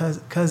such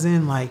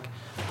cousin, like,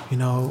 we're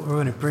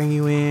going to bring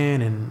you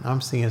in, and I'm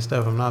seeing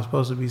stuff I'm not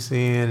supposed to be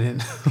seeing.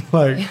 And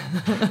like,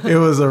 it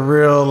was a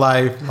real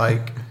life,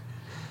 like,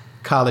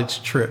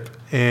 college trip.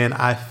 And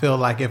I feel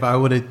like if I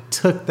would have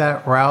took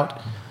that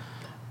route,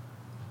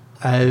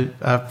 I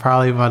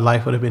probably, my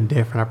life would have been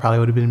different. I probably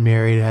would have been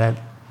married, had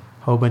a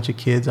whole bunch of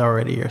kids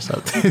already or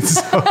something.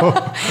 So,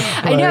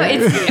 I know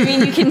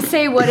you can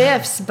say what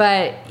ifs,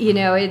 but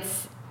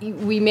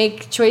we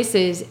make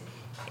choices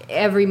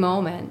every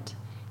moment.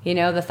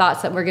 The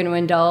thoughts that we're going to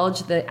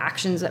indulge, the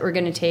actions that we're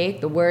going to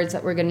take, the words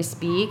that we're going to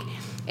speak,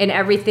 and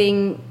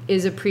everything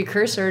is a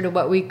precursor to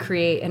what we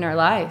create in our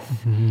life.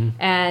 Mm-hmm.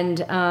 And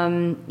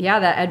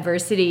that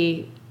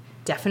adversity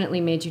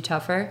definitely made you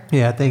tougher.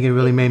 Yeah, I think it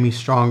really made me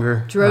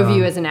stronger. Drove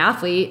you as an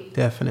athlete.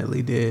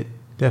 Definitely did.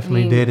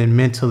 And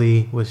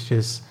mentally was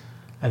just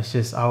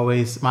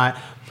always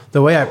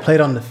the way I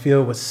played on the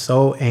field was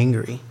so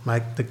angry.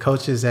 Like the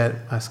coaches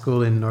at my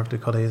school in North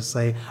Dakota would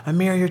say,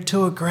 Amir, you're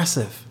too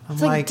aggressive.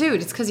 It's like,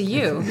 dude, it's because of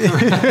you.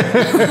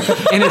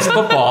 And it's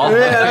football.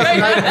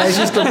 Yeah, it's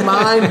just a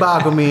mind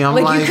boggle me. I'm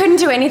like, you couldn't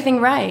do anything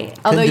right,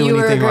 although you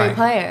were a great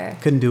player.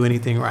 Couldn't do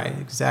anything right.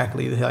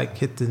 Exactly. They like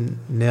hit the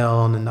nail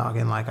on the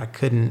noggin. Like I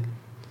couldn't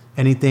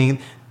anything.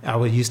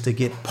 I used to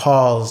get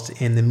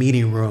paused in the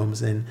meeting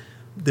rooms, and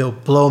they'll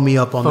blow me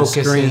up on the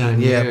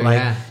screen.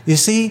 You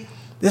see,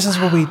 this is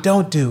what we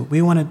don't do.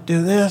 We want to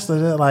do this.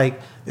 Like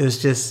it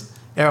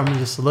I'm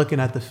just looking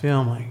at the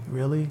film like,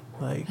 really?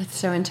 Like, That's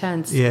so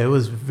intense. yeah, it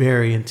was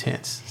very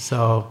intense.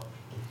 So,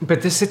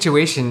 But this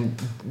situation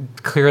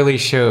clearly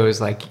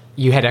shows like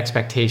you had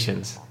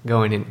expectations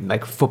going in,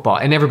 like football,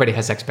 and everybody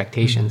has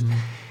expectations.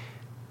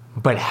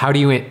 But how do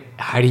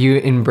you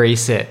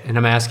embrace it? And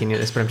I'm asking you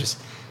this, but I'm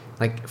just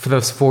like, for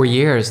those 4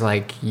 years,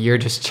 like you're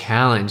just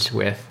challenged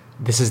with,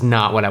 this is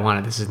not what I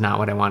wanted. This is not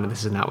what I wanted.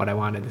 This is not what I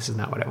wanted. This is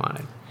not what I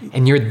wanted.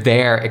 And you're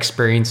there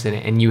experiencing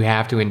it, and you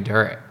have to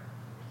endure it.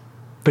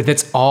 But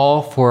that's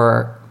all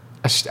for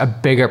a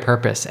bigger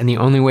purpose. And the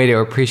only way to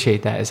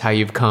appreciate that is how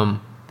you've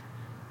come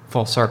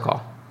full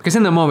circle. Because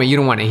in the moment, you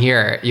don't want to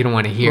hear it. You don't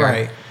want to hear,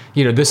 right.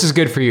 This is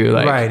good for you.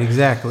 Like, right,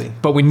 exactly.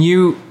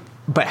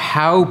 But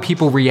how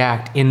people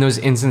react in those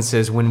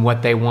instances when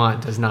what they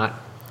want does not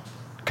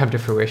come to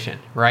fruition,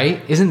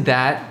 right? Isn't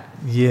that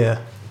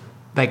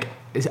like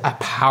a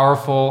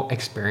powerful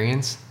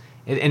experience?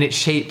 And it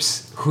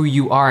shapes who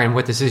you are and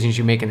what decisions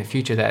you make in the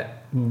future,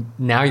 that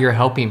now you're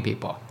helping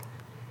people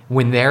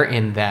when they're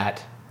in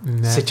that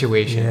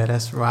situation. Yeah,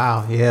 that's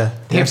wow. Yeah,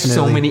 they have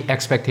so many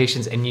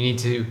expectations, and you need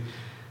to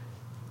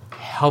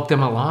help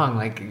them along.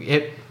 Like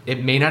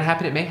it may not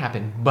happen, it may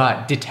happen,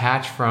 but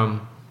detach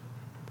from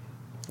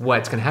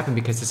what's going to happen,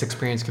 because this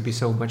experience could be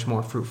so much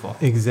more fruitful.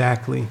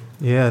 Exactly.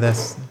 Yeah,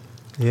 that's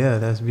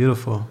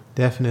beautiful.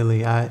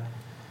 Definitely. That's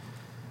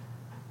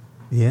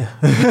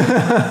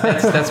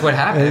what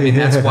happened. I mean,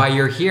 that's why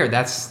you're here.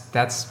 That's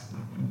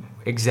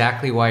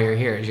exactly why you're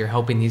here. Is you're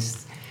helping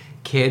these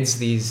kids,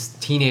 these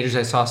teenagers.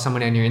 I saw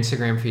someone on your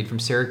Instagram feed from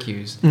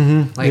Syracuse.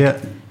 And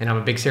I'm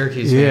a big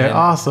Syracuse fan. Yeah,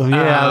 awesome.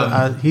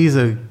 Yeah, he's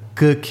a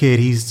good kid.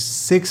 He's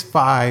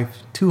 6'5",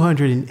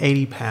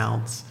 280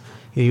 pounds.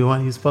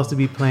 He's supposed to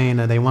be playing.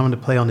 They want him to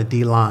play on the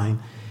D line,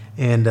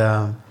 and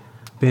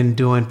been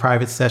doing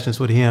private sessions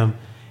with him.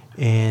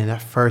 And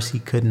at first, he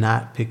could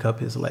not pick up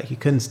his leg. He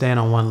couldn't stand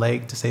on one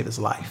leg to save his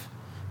life.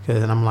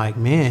 And I'm like,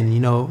 man,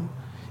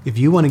 if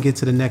you want to get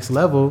to the next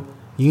level,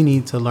 you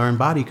need to learn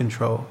body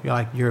control.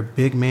 You're a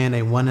big man.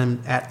 They want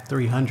him at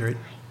 300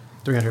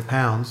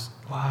 pounds.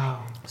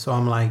 Wow. So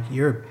I'm like,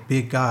 you're a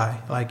big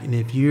guy. And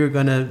if you're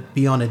gonna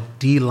be on a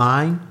D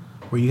line,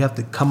 where you have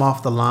to come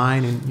off the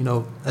line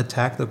and,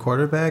 attack the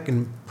quarterback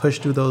and push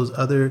through those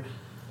other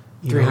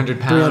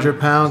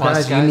 300-pound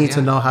guys, you need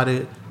to know how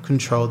to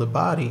control the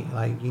body.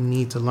 You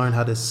need to learn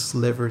how to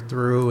sliver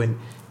through and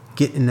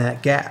get in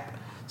that gap.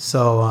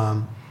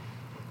 So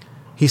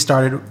he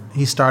started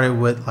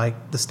with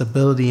the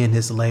stability in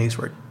his legs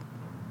were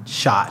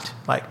shot,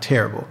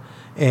 terrible.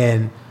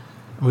 And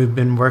we've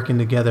been working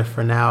together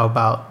for now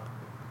about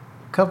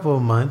a couple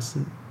of months,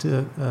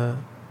 2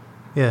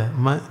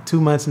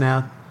 months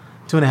now.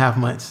 2.5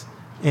 months,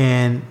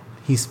 and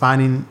he's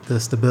finding the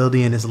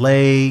stability in his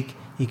leg.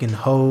 He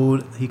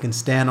can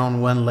stand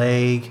on one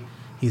leg.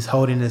 He's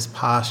holding his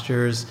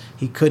postures.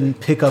 He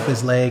couldn't pick up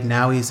his leg.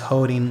 Now he's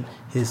holding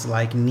his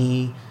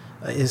knee.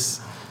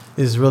 It's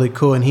really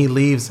cool. And he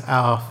leaves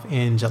off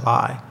in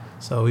July.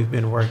 So we've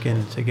been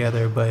working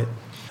together.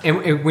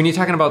 And when you're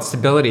talking about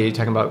stability, are you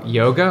talking about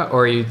yoga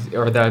or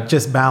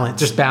just balance?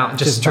 Just balance.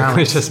 Just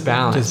balance.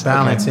 Just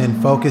balance, okay.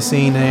 And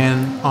focusing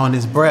in on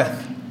his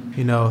breath.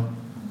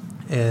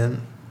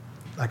 And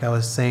like I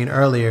was saying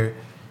earlier,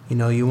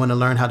 you want to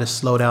learn how to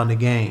slow down the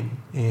game.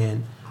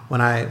 And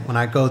when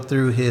I go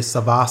through his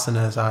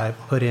savasanas, I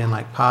put in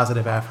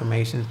positive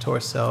affirmations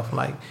towards self,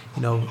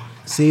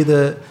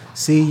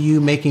 see you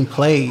making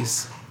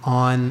plays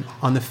on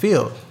the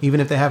field, even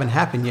if they haven't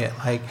happened yet.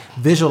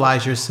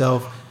 Visualize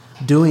yourself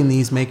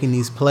making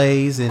these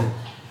plays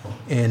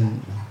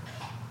and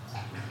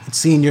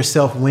seeing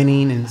yourself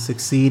winning and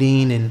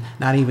succeeding, and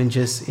not even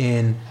just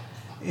in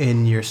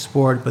your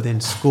sport, but in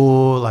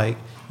school,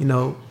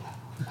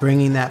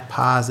 bringing that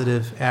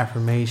positive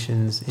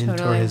affirmations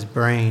into his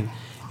brain,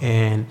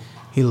 and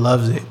he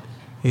loves it.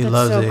 He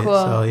loves it. Cool.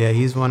 So yeah,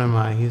 he's one of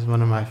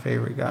my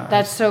favorite guys.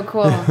 That's so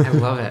cool. I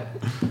love it.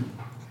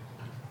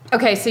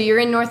 Okay, so you're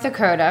in North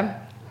Dakota,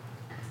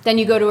 then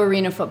you go to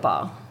arena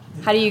football.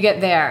 How do you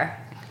get there?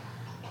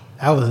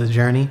 That was a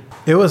journey.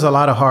 It was a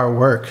lot of hard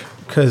work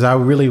because I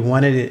really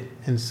wanted it.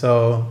 And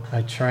so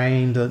I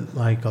trained a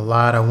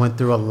lot. I went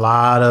through a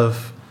lot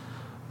of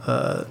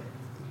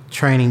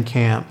training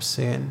camps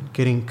and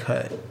getting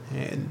cut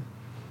and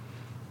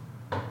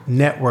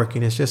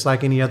networking. It's just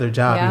like any other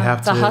job. Yeah, you have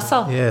it's a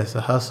hustle. Yeah, it's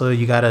a hustle.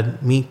 You got to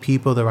meet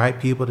people, the right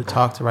people, to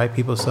talk to right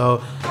people.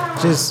 So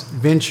just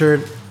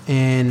ventured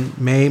and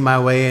made my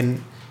way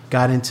and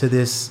got into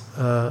this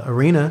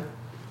arena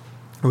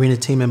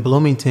team in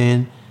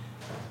Bloomington.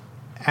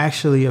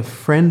 Actually, a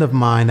friend of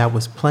mine that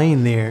was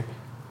playing there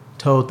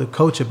told the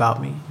coach about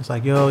me. It's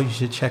like, yo, you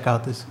should check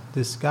out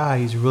this guy.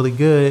 He's really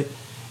good.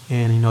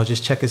 And,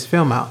 just check his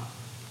film out.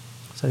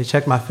 So they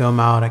checked my film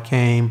out. I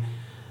came.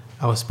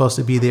 I was supposed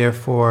to be there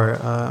for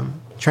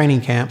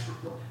training camp.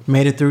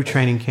 Made it through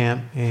training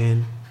camp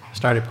and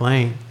started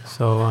playing.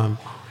 So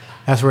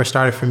that's where it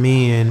started for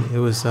me. And it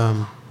was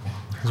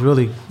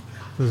really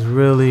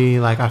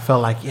I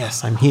felt like,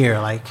 yes, I'm here.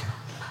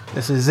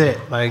 This is it.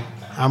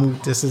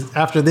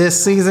 after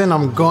this season,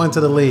 I'm going to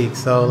the league.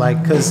 So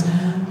like, because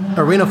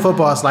arena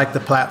football is like the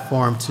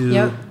platform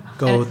to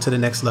go to the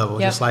next level.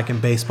 Just like in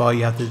baseball,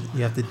 you have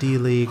the D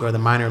League or the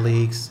minor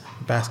leagues,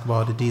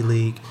 basketball, the D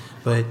League.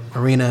 But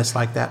arena is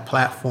like that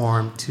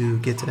platform to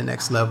get to the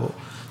next level.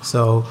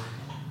 So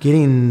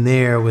getting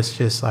there was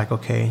just like,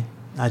 okay,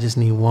 I just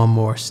need one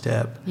more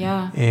step.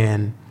 Yeah.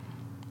 And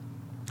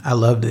I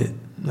loved it.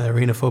 The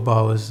arena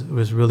football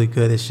was really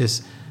good. It's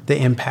just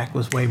the impact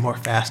was way more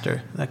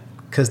faster, like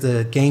because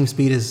the game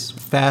speed is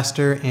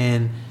faster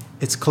and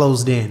it's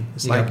closed in.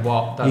 It's you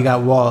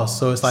got walls,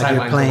 so it's like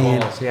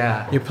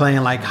you're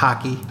playing like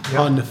hockey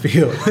on the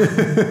field.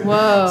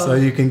 Whoa! So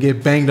you can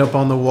get banged up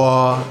on the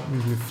wall,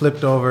 you can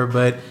flipped over,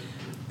 but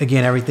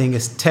again, everything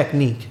is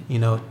technique,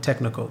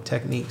 technical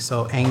technique.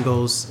 So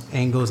angles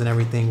and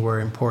everything were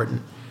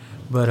important.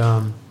 But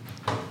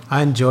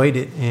I enjoyed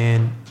it,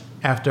 and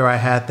after I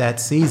had that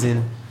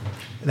season,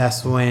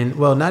 that's when,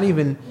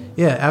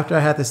 after I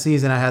had the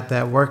season, I had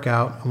that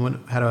workout.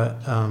 Had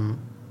a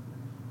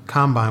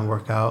combine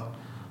workout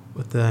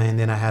and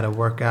then I had a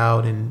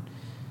workout and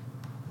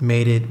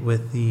made it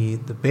with the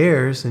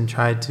Bears and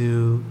tried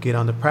to get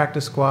on the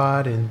practice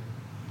squad and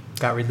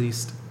got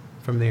released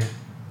from there.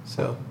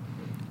 So,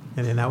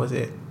 and then that was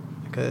it,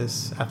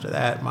 because after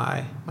that,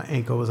 my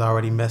ankle was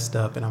already messed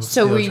up and I was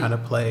still trying to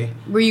play.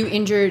 Were you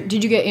injured?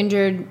 Did you get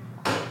injured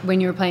when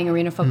you were playing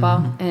arena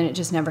football and it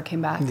just never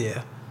came back?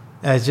 Yeah.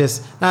 It's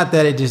just not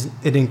that it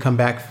didn't come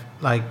back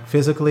like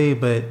physically,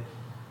 but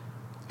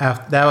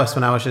that was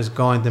when I was just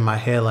going through my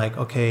head like,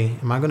 okay,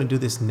 am I going to do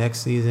this next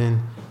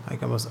season?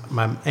 Like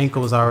my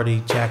ankle was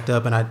already jacked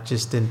up and I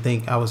just didn't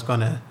think I was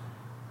going to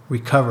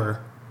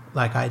recover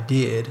like I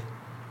did.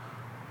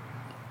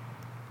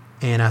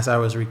 And as I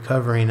was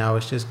recovering, I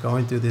was just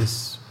going through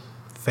this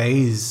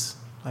phase,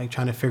 like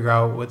trying to figure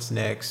out what's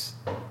next.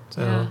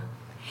 So. Yeah.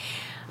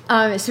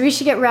 So we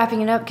should get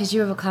wrapping it up because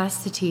you have a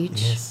class to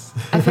teach. Yes.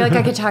 I feel like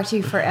I could talk to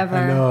you forever.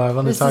 I know. I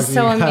want to talk to you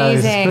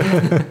guys. This is so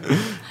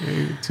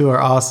amazing. You two are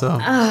awesome.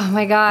 Oh,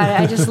 my God.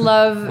 I just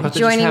love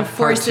joining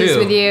forces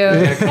with you.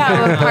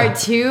 Yeah, part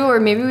 2, or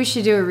maybe we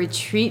should do a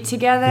retreat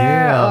together.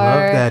 Yeah, I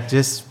love that.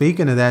 Just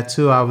speaking of that,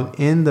 too, I was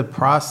in the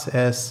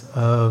process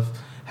of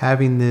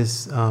having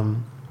this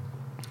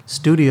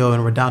studio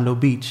in Redondo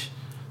Beach.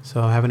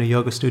 So I'm having a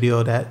yoga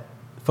studio that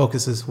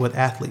focuses with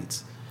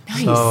athletes.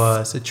 Nice.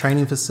 So it's a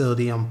training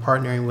facility. I'm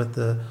partnering with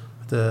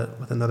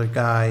another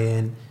guy,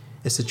 and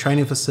it's a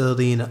training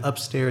facility, and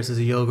upstairs is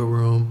a yoga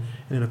room,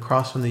 and then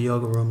across from the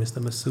yoga room is the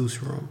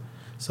masseuse room.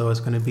 So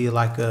it's going to be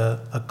like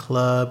a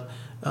club,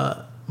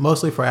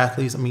 mostly for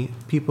athletes. I mean,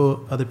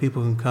 other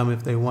people can come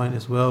if they want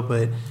as well,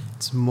 but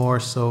it's more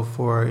so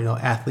for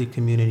athlete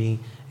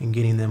community and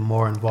getting them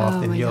more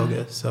involved in yoga.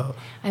 God. So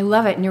I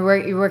love it, and you're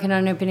working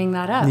on opening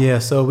that up. Yeah,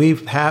 so we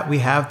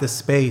have the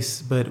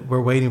space, but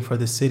we're waiting for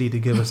the city to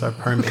give us our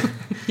permit.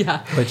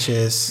 Yeah, which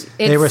is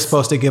they were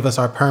supposed to give us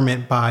our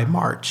permit by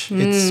March.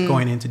 It's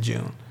going into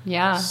June.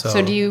 Yeah.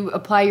 So do you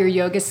apply your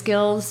yoga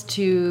skills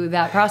to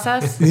that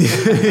process?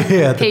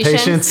 Yeah, the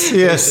patience.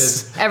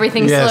 Yes.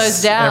 Everything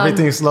slows down.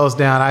 Everything slows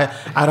down.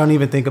 I don't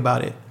even think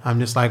about it.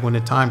 I'm just like, when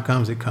the time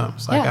comes, it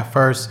comes. Like at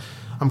first,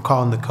 I'm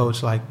calling the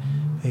coach like,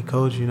 hey,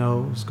 coach,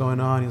 what's going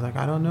on? He's like,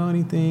 I don't know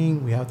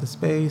anything. We have the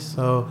space.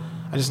 So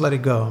I just let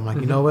it go. I'm like,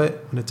 you know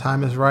what? When the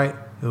time is right,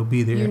 it'll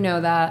be there. You know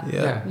that.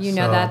 Yeah. You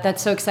know that.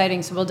 That's so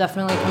exciting. So we'll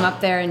definitely come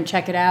up there and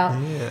check it out.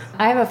 Yeah.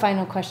 I have a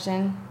final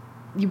question.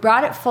 You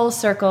brought it full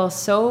circle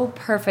so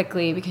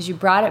perfectly, because you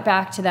brought it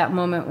back to that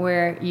moment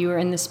where you were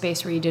in the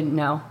space where you didn't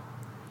know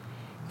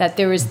that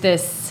there was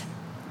this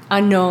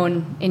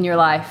unknown in your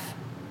life.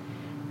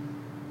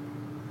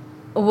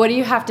 What do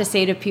you have to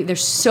say to people?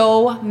 There's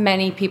so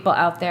many people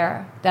out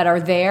there that are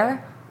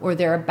there or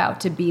they're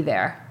about to be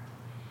there.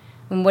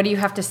 And what do you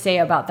have to say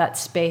about that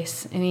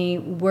space? Any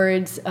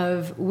words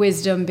of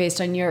wisdom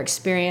based on your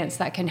experience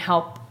that can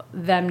help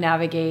them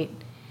navigate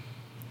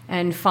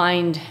and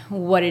find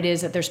what it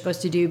is that they're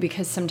supposed to do?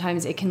 Because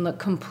sometimes it can look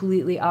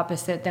completely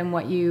opposite than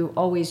what you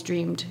always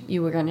dreamed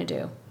you were going to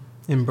do.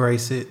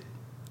 Embrace it.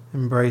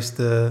 Embrace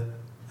the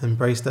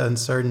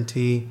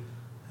uncertainty.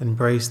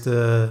 Embrace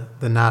the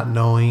not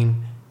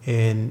knowing,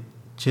 and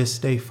just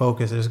stay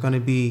focused. There's going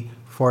to be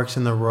forks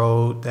in the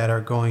road that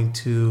are going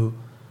to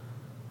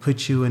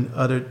put you in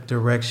other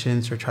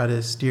directions or try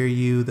to steer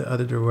you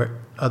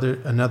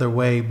another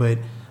way, but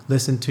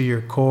listen to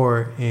your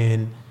core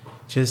and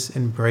just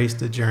embrace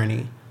the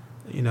journey.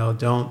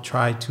 Don't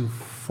try to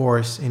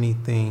force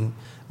anything.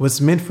 What's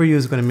meant for you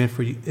is going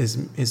to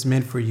is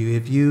meant for you.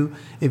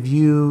 If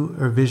you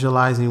are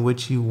visualizing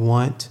what you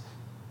want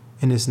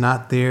and it's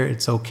not there,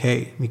 it's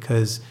okay,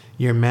 because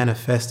you're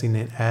manifesting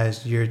it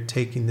as you're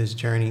taking this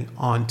journey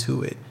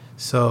onto it.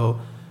 So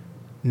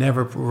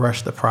never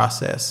rush the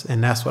process.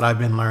 And that's what I've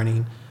been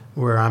learning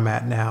where I'm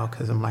at now,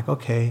 because I'm like,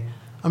 okay,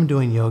 I'm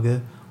doing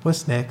yoga.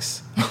 What's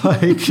next?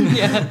 But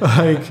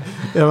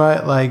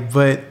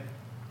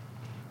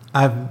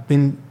I've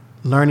been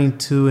learning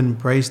to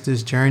embrace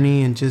this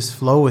journey and just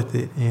flow with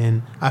it.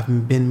 And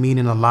I've been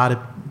meeting a lot of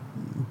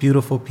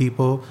beautiful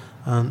people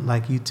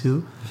like you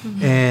two,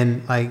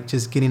 and like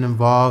just getting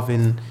involved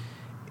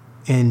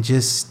and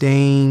just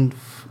staying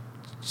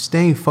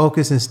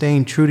focused and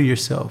staying true to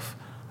yourself.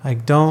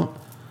 Like, don't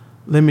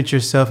limit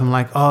yourself and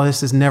like, oh,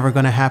 this is never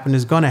going to happen.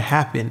 It's going to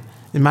happen.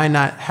 It might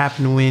not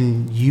happen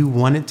when you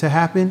want it to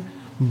happen,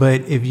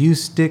 but if you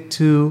stick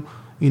to,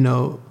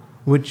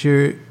 what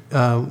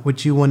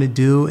you want to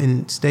do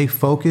and stay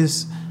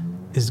focused,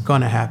 it's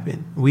going to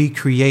happen. We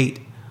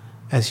create,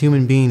 as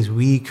human beings,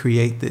 we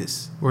create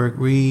this.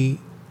 We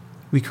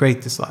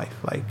create this life.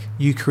 Like,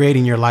 you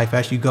creating your life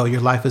as you go. Your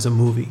life is a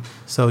movie.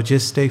 So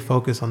just stay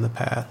focused on the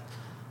path.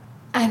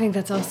 I think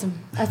that's awesome.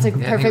 That's a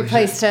perfect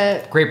place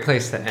to... Great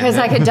place to end. Because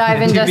I could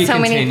dive into so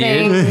many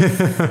continued.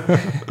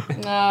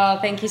 things. Oh,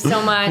 thank you so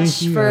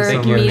much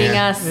for meeting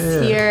us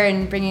here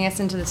and bringing us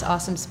into this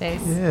awesome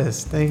space.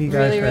 Yes, thank you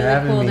guys for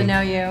having me. Really cool to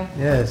know you.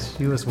 Yes,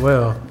 you as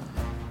well.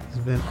 It's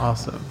been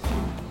awesome.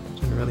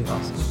 It's been really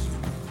awesome.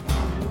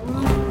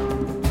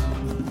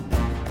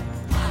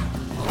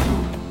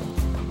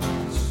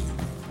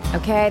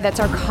 Okay, that's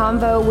our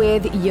convo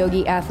with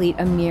yogi athlete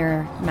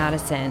Amir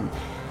Madison.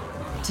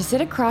 To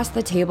sit across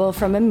the table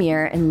from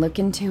Amir and look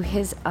into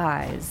his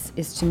eyes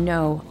is to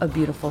know a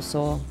beautiful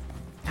soul.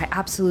 I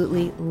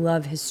absolutely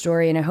love his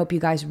story, and I hope you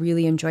guys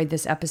really enjoyed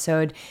this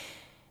episode.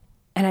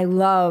 And I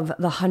love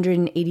the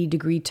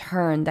 180-degree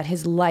turn that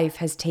his life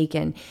has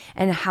taken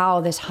and how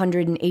this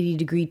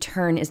 180-degree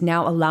turn is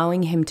now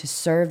allowing him to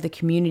serve the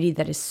community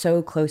that is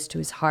so close to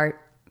his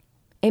heart.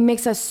 It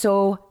makes us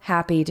so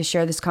happy to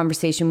share this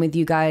conversation with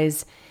you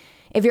guys.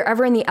 If you're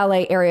ever in the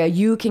LA area,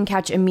 you can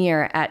catch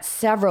Amir at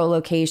several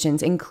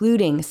locations,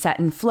 including Set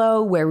and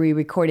Flow, where we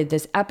recorded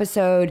this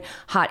episode,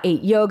 Hot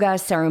 8 Yoga,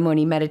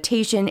 Ceremony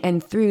Meditation,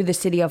 and through the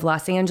city of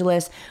Los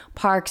Angeles,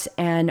 Parks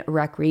and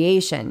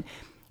Recreation.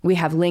 We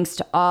have links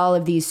to all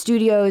of these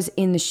studios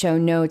in the show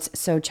notes,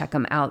 so check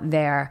them out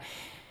there.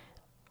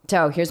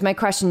 So here's my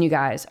question, you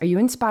guys. Are you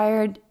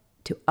inspired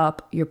to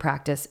up your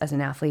practice as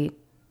an athlete?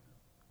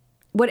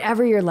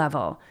 Whatever your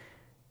level,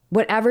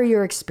 whatever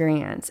your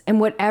experience, and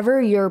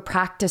whatever your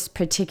practice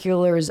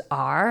particulars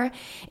are,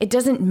 it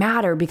doesn't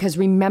matter, because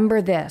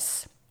remember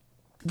this.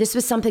 This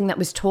was something that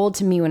was told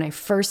to me when I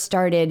first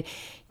started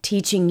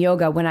teaching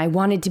yoga, when I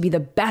wanted to be the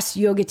best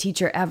yoga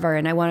teacher ever,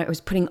 and I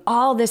was putting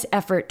all this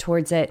effort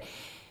towards it.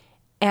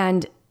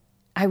 And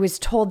I was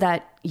told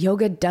that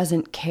yoga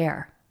doesn't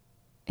care.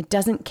 It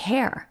doesn't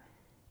care.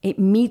 It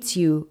meets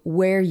you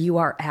where you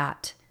are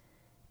at,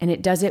 and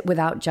it does it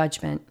without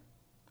judgment.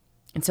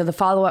 And so the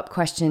follow-up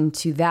question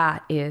to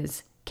that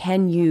is,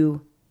 can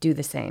you do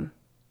the same?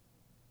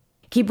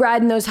 Keep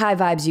riding those high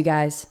vibes, you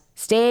guys.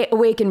 Stay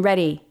awake and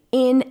ready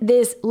in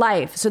this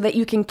life so that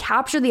you can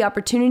capture the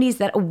opportunities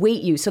that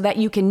await you, so that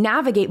you can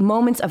navigate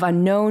moments of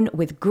unknown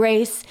with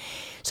grace,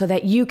 so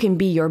that you can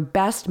be your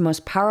best,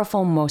 most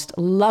powerful, most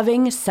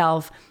loving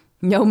self,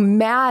 no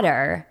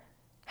matter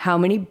how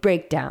many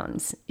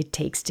breakdowns it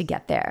takes to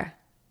get there.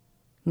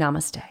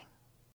 Namaste.